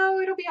like, no,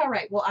 it'll be all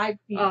right. Well,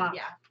 yeah,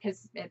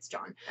 because it's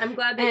John. I'm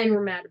glad that you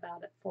were mad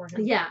about it for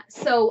him. Yeah.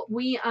 So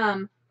we,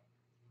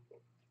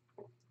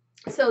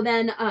 so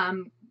then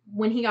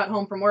when he got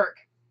home from work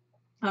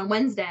on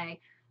Wednesday,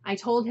 I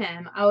told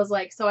him, I was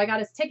like, so I got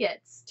us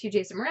tickets to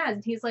Jason Mraz.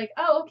 And he's like,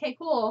 oh, okay,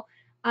 cool.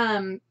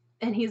 And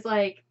he's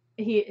like,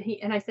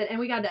 and I said, and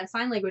we got a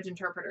sign language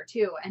interpreter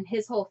too. And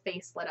his whole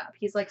face lit up.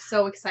 He's like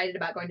so excited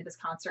about going to this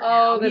concert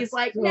now. He's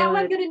like, good. now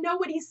I'm going to know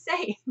what he's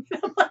saying.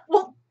 I'm like,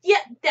 well, yeah,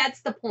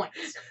 that's the point.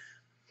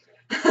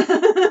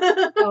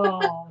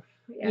 Oh,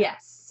 yeah.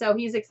 Yes. So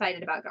he's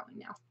excited about going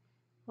now.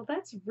 Well,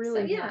 that's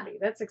really happy.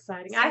 That's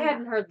exciting. I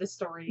hadn't heard the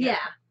story yet.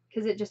 Yeah,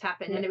 because it just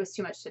happened and it was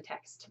too much to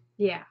text.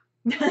 Yeah.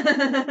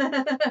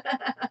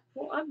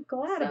 Well, I'm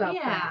glad about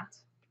that.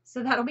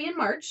 So that'll be in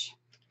March.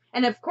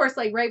 And of course,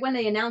 like right when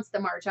they announced the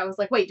March, I was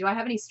like, wait, do I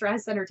have any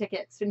Straz Center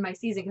tickets in my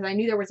season? Because I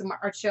knew there was a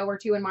March show or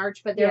two in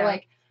March, but they're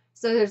like,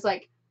 so there's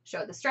like, show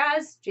at the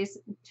Straz,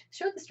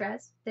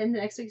 then the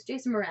next week's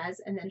Jason Mraz,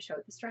 and then show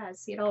at the Straz.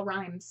 See, it all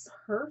rhymes.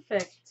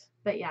 Perfect.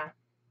 But yeah.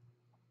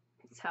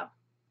 So.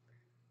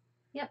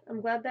 Yep.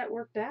 I'm glad that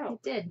worked out.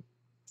 It did.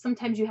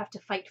 Sometimes you have to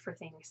fight for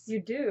things.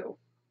 You do.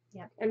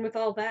 Yeah. And with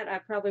all that, I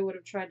probably would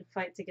have tried to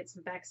fight to get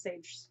some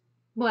backstage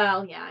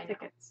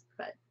tickets.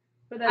 But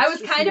that's I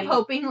was kind of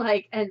hoping,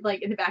 like, and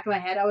like in the back of my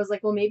head, I was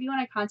like, well, maybe when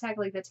I contact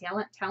like the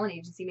talent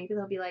agency, maybe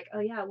they'll be like,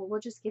 oh yeah, well, we'll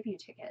just give you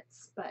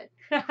tickets. But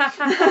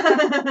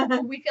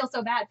we feel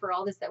so bad for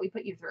all this that we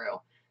put you through.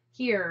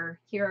 Here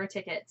are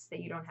tickets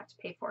that you don't have to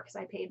pay for, because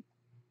I paid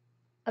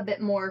a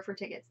bit more for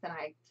tickets than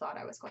I thought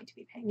I was going to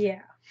be paying.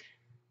 Yeah.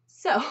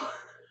 So.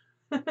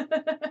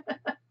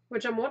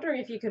 Which I'm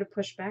wondering if you could have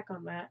pushed back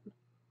on that.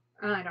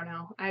 I don't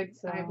know. I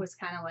was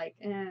kind of like,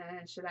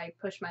 should I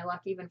push my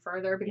luck even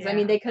further? Because, I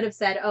mean, they could have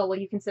said, oh, well,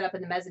 you can sit up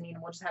in the mezzanine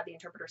and we'll just have the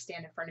interpreter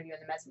stand in front of you in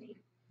the mezzanine.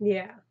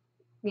 Yeah.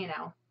 You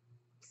know,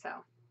 so,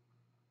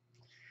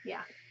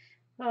 yeah.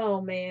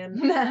 Oh,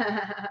 man.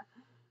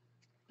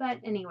 But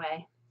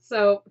anyway.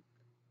 So,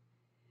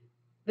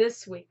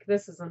 this week,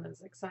 this isn't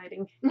as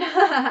exciting.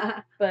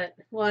 But,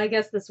 well, I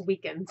guess this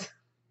weekend.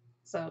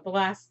 So, the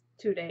last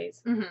 2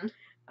 days.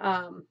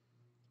 Mm-hmm.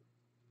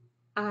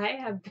 I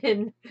have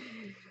been...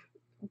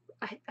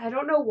 I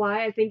don't know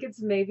why. I think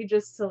it's maybe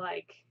just to,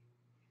 like...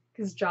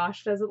 Because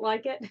Josh doesn't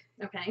like it.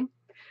 Okay.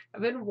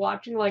 I've been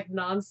watching, like,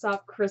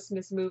 nonstop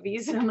Christmas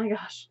movies. Oh, my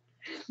gosh.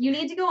 You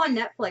need to go on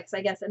Netflix,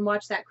 I guess, and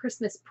watch that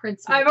Christmas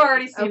Prince movie. I've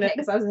already seen it.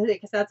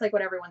 Because that's, like,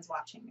 what everyone's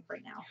watching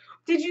right now.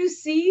 Did you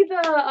see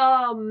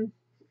the,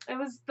 it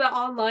was the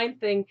online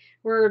thing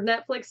where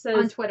Netflix says...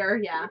 On Twitter,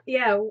 yeah.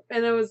 Yeah,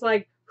 and it was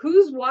like,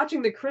 who's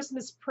watching the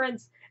Christmas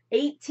Prince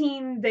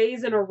 18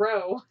 days in a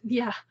row?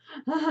 Yeah.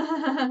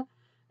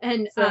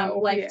 And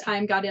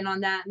Lifetime got in on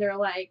that, and they're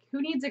like,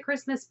 who needs a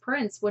Christmas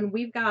Prince when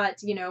we've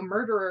got, you know,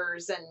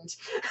 murderers and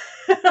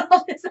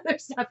all this other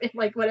stuff in,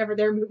 like, whatever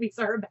their movies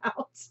are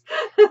about.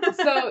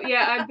 So,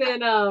 yeah,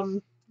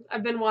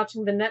 I've been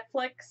watching the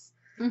Netflix,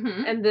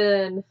 and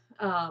then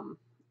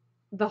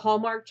the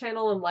Hallmark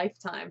Channel and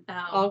Lifetime.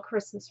 All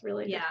Christmas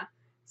related. Yeah.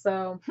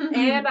 So,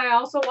 and I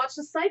also watched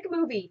the Psych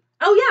movie.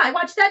 Oh, yeah, I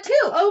watched that too.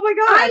 Oh, my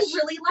gosh. I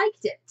really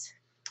liked it.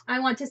 I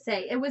want to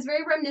say it was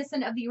very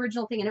reminiscent of the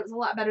original thing, and it was a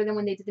lot better than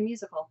when they did the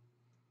musical.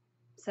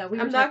 So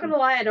I'm not gonna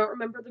lie, I don't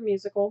remember the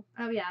musical.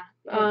 Oh yeah.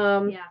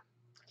 Yeah.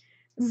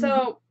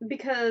 So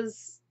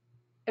because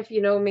if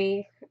you know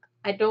me,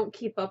 I don't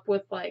keep up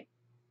with like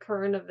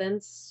current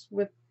events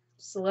with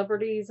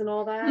celebrities and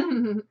all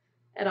that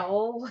at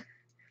all.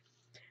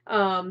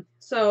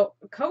 So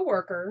a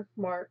coworker,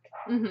 Mark,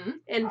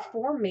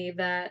 informed me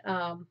that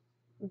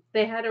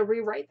they had to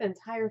rewrite the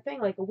entire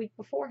thing like a week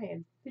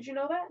beforehand. Did you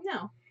know that?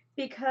 No.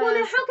 Because well,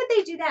 now how could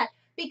they do that?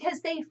 Because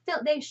they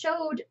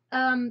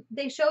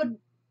showed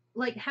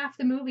like half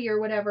the movie or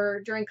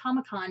whatever during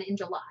Comic-Con in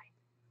July.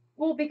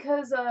 Well,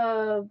 because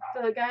the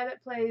guy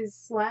that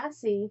plays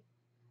Lassie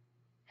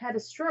had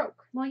a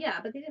stroke. Well, yeah,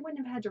 but they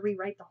wouldn't have had to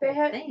rewrite the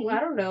whole thing. Well, I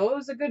don't know. It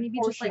was a good maybe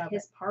portion just like of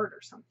his part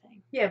or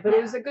something. Yeah, but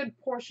it was a good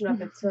portion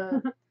of it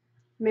to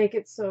make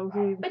it so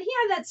he. But he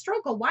had that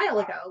stroke a while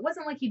ago. It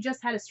wasn't like he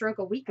just had a stroke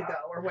a week ago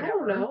or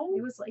whatever. I don't know.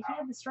 It was like he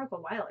had the stroke a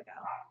while ago.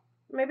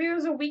 Maybe it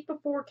was a week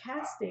before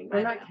casting.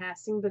 Or not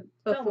casting, but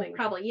filming.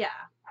 Probably, yeah.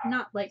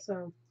 Not like,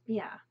 so.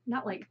 Yeah.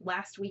 Not like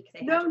last week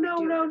they No.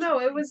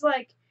 It was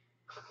like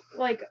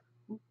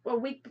a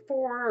week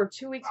before or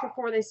 2 weeks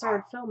before they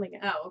started filming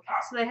it. Oh, okay.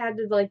 So they had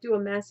to like do a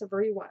massive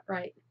rewrite.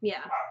 Right.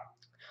 Yeah.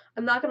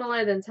 I'm not gonna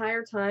lie. The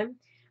entire time,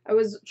 I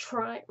was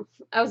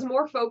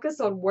more focused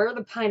on where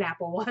the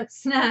pineapple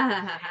was, and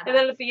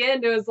then at the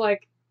end, it was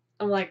like,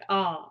 I'm like,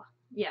 ah,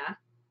 yeah.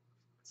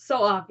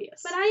 so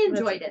obvious. But I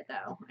enjoyed it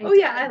though.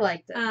 Yeah, I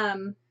liked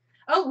it.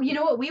 Oh, you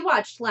know what we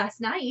watched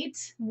last night?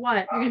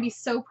 What? You're gonna be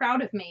so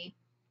proud of me.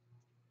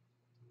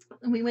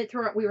 We went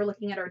through. We were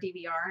looking at our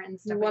DVR and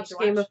stuff. You watched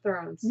Game of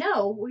Thrones?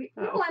 No,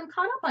 no, I'm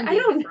caught up on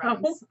Game of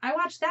Thrones. I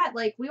watched that.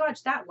 Like we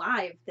watched that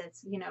live.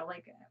 That's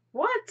like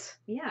what?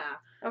 Yeah.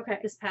 Okay.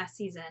 This past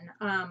season.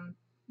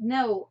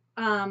 No.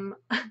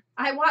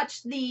 I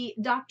watched the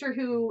Doctor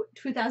Who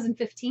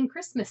 2015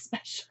 Christmas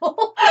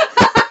special.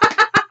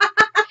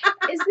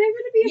 Is there going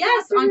to be a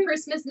yes, on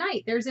Christmas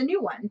night. There's a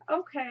new one.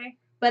 Okay.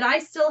 But I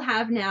still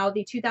have now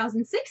the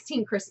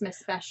 2016 Christmas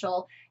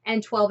special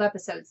and 12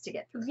 episodes to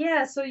get through.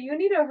 Yeah, so you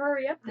need to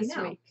hurry up this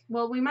week.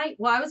 Well, we might.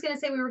 Well, I was going to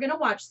say we were going to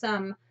watch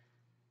an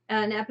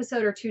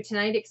episode or two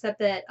tonight, except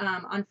that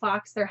on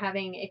Fox they're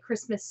having a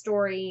Christmas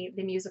Story,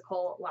 the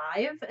musical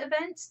live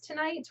event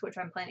tonight, which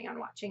I'm planning on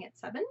watching at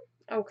 7.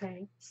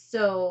 Okay.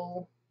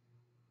 So.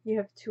 You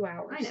have 2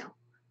 hours. I know.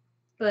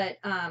 But,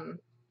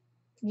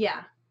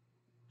 yeah.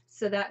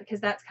 So because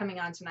that's coming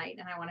on tonight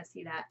and I want to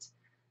see that.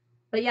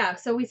 But yeah,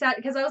 so we sat,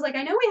 because I was like,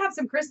 I know we have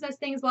some Christmas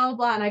things, blah, blah,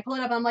 blah. And I pull it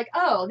up, and I'm like,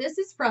 oh, this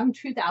is from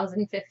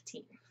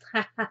 2015.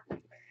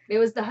 It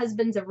was The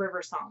Husbands of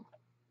River Song.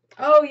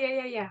 Oh,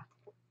 yeah.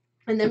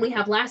 And then we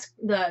have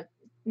the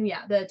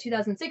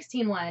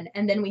 2016 one,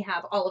 and then we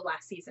have all of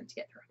last season to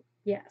get through.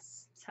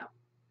 Yes.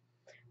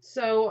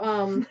 So,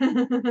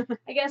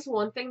 I guess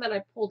one thing that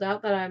I pulled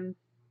out that I'm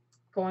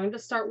going to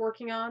start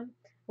working on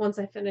once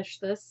I finish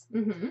this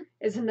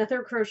is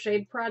another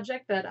crocheted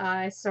project that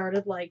I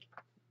started like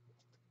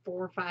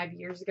 4 or 5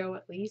 years ago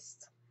at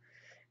least.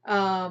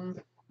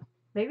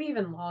 Maybe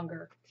even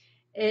longer.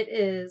 It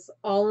is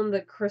all in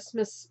the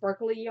Christmas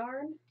sparkly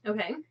yarn.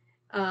 Okay.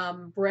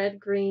 Red,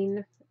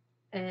 green,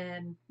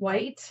 and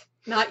white.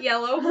 Not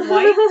yellow,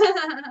 white.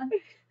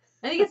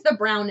 I think it's the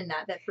brown in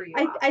that threw you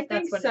off. I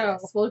think what so. It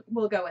is.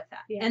 We'll go with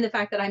that. Yeah. And the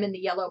fact that I'm in the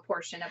yellow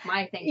portion of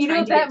my thing.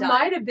 That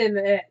might have been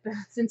it.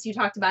 Since you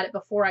talked about it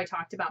before I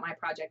talked about my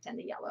project and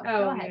the yellow.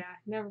 Oh, yeah.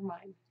 Never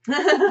mind.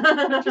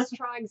 I'm just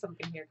trying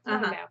something here.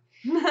 Now.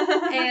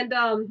 And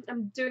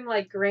I'm doing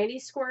like granny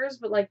squares,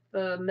 but like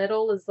the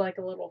middle is like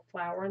a little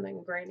flower and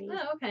then granny.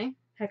 Oh, okay.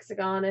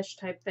 Hexagon-ish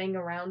type thing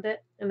around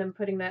it. And then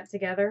putting that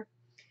together.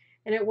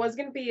 And it was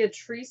going to be a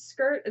tree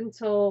skirt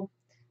until...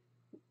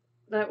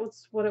 That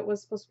was what it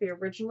was supposed to be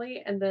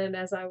originally, and then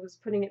as I was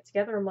putting it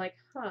together, I'm like,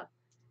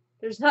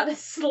 there's not a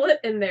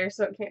slit in there,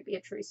 so it can't be a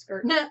tree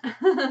skirt.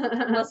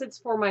 Unless it's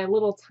for my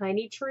little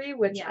tiny tree,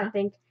 which I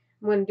think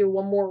I'm going to do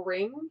one more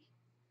ring,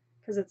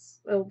 because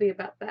it'll be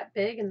about that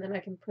big, and then I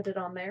can put it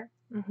on there.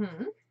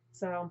 Mm-hmm.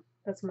 So,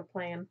 that's my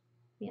plan.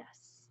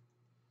 Yes.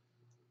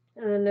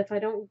 And if I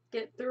don't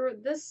get through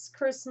it this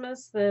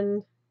Christmas,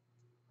 then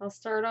I'll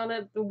start on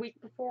it the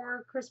week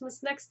before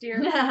Christmas next year.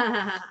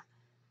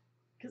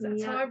 Because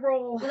that's how I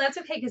roll. Well, that's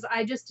okay, because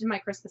I just did my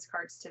Christmas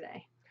cards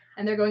today.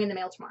 And they're going in the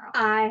mail tomorrow.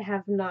 I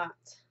have not.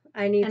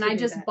 I need to do that. And I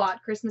just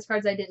bought Christmas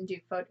cards. I did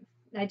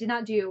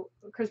not do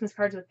Christmas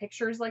cards with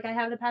pictures like I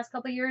have the past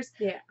couple of years.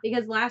 Yeah.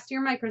 Because last year,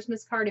 my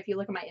Christmas card, if you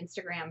look at my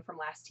Instagram from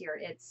last year,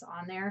 it's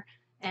on there.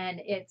 And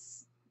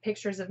it's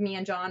pictures of me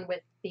and John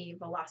with the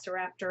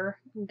Velociraptor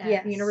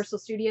at Universal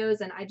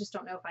Studios. And I just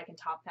don't know if I can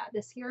top that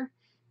this year.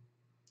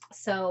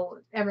 So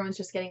everyone's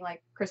just getting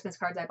like Christmas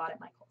cards I bought at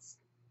Michael's.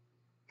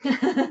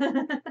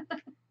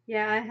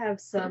 Yeah, I have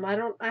some. I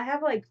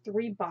have like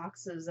 3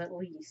 boxes at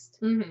least.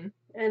 Mm-hmm.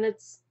 And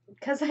it's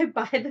because I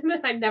buy them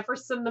and I never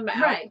send them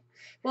out. Right.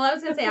 Well, I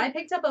was going to say, I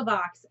picked up a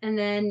box, and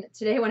then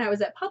today when I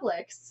was at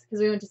Publix, because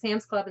we went to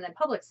Sam's Club and then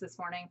Publix this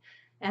morning,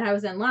 and I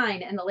was in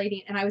line, and the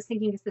lady, and I was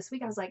thinking this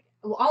week, I was like,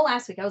 well, all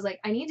last week, I was like,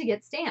 I need to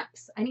get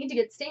stamps. I need to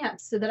get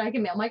stamps so that I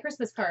can mail my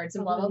Christmas cards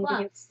and blah, blah,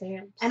 blah. Get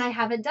stamps. And I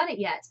haven't done it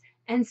yet.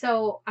 And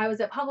so I was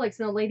at Publix,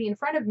 and the lady in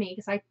front of me,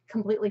 because I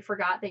completely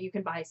forgot that you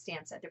can buy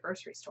stamps at the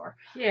grocery store.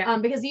 Yeah.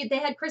 Because they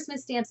had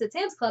Christmas stamps at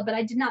Sam's Club, but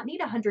I did not need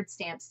 100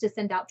 stamps to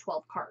send out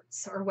 12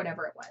 cards or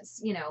whatever it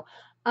was,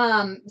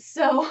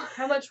 So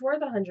how much were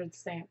the 100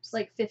 stamps?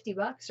 Like $50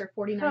 or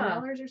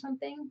 $49 or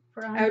something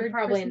for 100. I would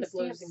probably Christmas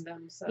end up stamps. losing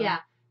them. So yeah.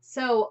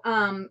 So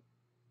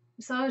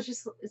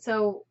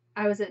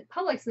I was at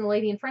Publix, and the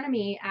lady in front of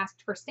me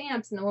asked for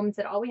stamps, and the woman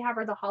said, all we have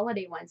are the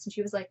holiday ones. And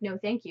she was like, no,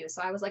 thank you.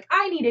 So I was like,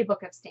 I need a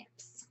book of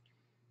stamps.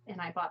 And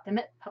I bought them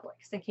at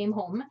Publix and came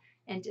home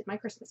and did my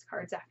Christmas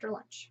cards after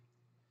lunch.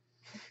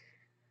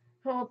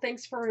 Oh,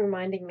 thanks for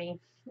reminding me.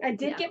 I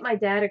did get my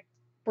dad a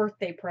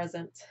birthday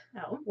present.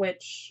 Oh.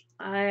 Which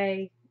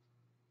I'm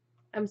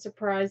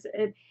surprised.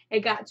 It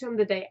got to him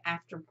the day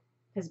after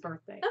his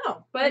birthday.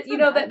 Oh. But,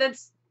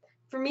 that's,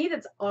 for me,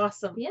 that's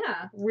awesome.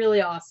 Yeah. Really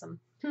awesome.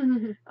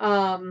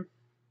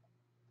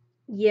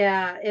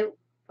 Yeah,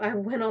 I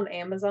went on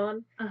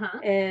Amazon,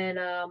 and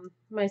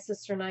my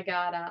sister and I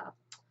got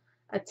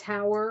a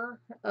tower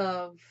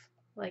of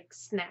like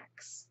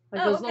snacks,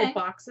 like Oh, those little okay.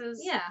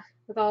 boxes Yeah.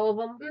 with all of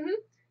them. Mhm.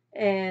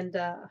 And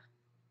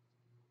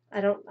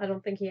I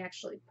don't think he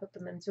actually put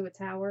them into a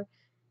tower,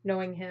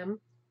 knowing him.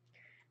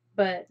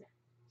 But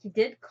he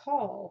did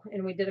call,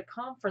 and we did a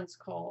conference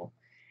call,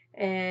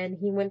 and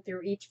he went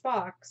through each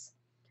box.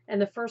 And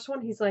the first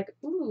one, he's like,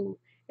 "Ooh,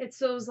 it's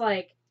those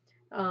like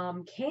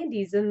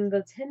candies in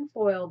the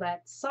tinfoil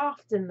that's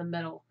soft in the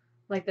middle,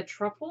 like the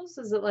truffles.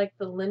 Is it like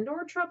the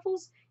Lindor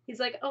truffles?" He's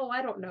like, "Oh,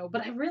 I don't know,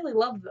 but I really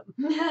love them.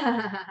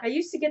 I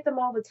used to get them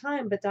all the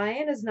time, but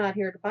Diana's not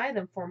here to buy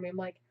them for me." I'm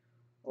like,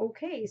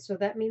 "Okay, so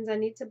that means I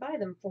need to buy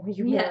them for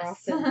you more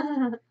Yes.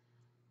 often.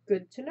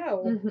 Good to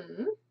know."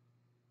 Mhm.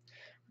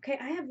 Okay,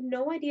 I have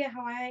no idea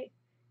how I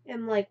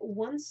am like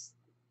once.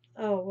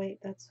 Oh wait,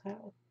 that's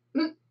how.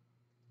 Mm.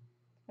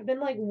 I've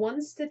been like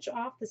one stitch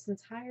off this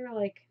entire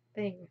like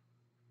thing.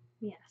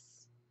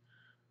 Yes.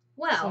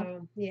 Well,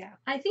 So yeah,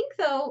 I think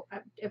though,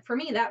 for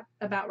me that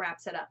about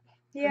wraps it up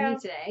for yeah, me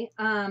today.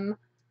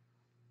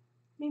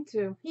 me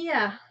too.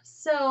 Yeah.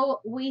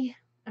 So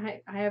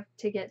I have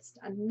to get,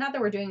 not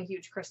that we're doing a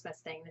huge Christmas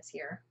thing this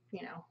year,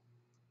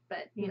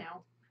 but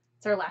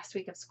it's our last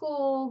week of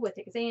school with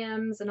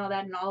exams and all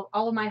that, and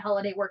all of my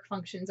holiday work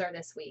functions are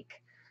this week.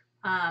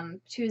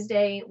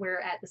 Tuesday we're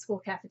at the school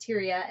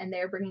cafeteria and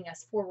they're bringing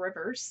us Four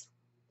Rivers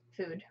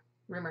food,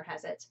 rumor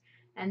has it.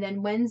 And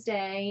then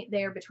Wednesday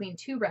they're between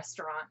two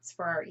restaurants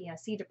for our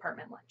ESE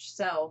department lunch.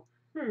 So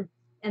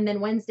and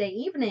then Wednesday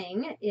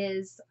evening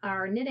is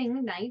our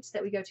knitting night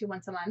that we go to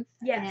once a month.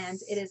 Yes. And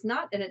it is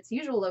not at its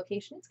usual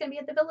location. It's going to be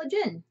at the Village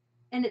Inn.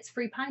 And it's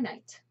free pie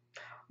night.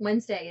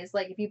 Wednesday is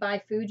like if you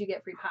buy food, you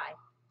get free pie.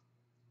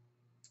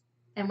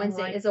 And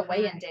Wednesday like is a pie.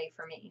 weigh-in day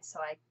for me. So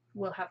I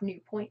will have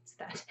new points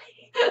that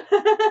day.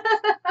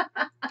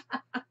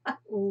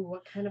 Ooh,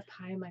 what kind of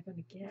pie am I going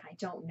to get? I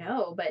don't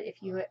know. But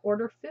if you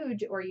order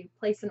food or you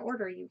place an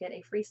order, you get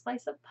a free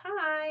slice of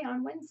pie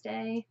on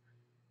Wednesday.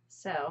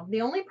 So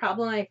the only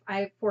problem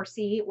I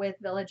foresee with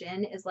Village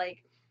Inn is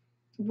like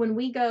when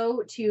we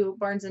go to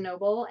Barnes &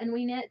 Noble and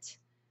we knit,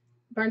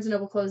 Barnes &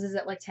 Noble closes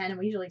at like 10 and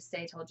we usually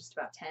stay till just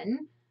about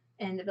 10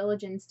 and the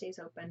Village Inn stays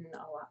open a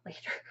lot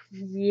later.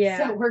 Yeah.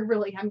 So I'm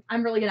really going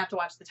to have to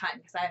watch the time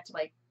because I have to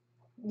like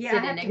Yeah,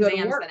 sit in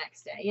exams the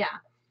next day. Yeah.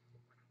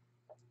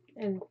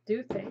 And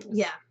do things.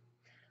 Yeah.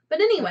 But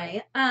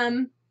anyway,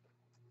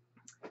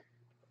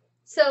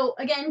 so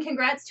again,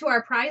 congrats to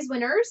our prize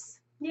winners.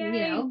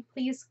 Yay.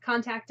 Please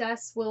contact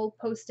us. We'll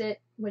post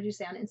it. What did you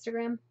say on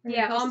Instagram?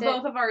 Yeah, on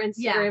both of our Instagrams.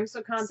 Yeah.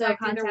 So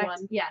contact either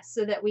one. Yes,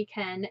 so that we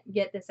can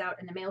get this out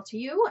in the mail to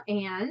you.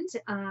 And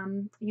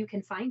you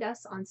can find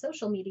us on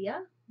social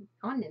media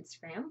on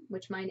Instagram,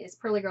 which mine is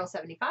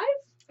PearlyGirl75.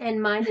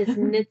 And mine is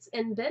Knits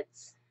and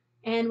Bits.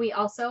 And we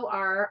also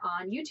are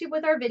on YouTube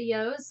with our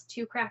videos,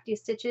 Two Crafty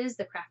Stitches,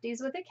 the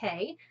Crafties with a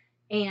K.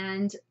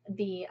 And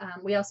we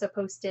also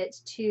post it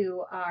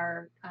to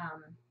our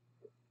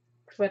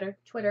Twitter.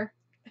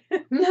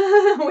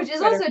 Which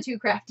is also Two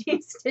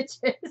Crafty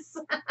Stitches.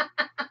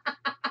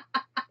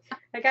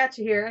 I got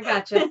you here. I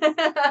got you.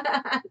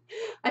 I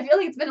feel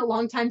like it's been a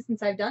long time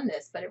since I've done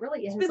this, but it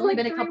really has only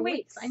been a couple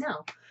weeks. I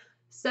know.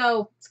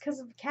 So it's because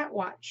of Cat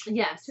Watch.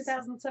 Yes.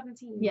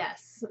 2017.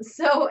 Yes.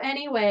 So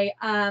anyway,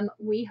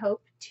 we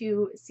hope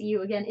to see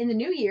you again in the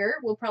new year.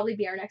 Will probably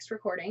be our next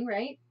recording,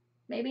 right?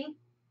 Maybe.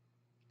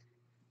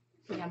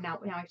 Yeah, now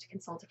I have to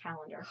consult a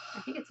calendar.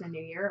 I think it's the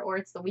new year or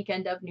it's the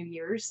weekend of New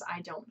Year's.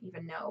 I don't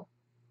even know.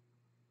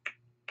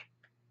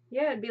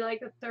 Yeah, it'd be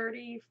like the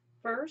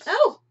 31st.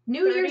 Oh,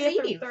 New Year's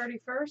Eve.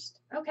 31st.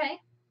 Okay.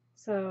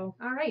 So,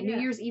 all right, yeah.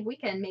 New Year's Eve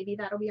weekend. Maybe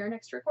that'll be our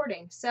next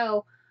recording.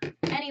 So,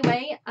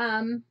 anyway,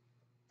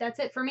 that's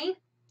it for me.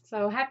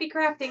 So, happy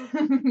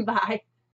crafting. Bye.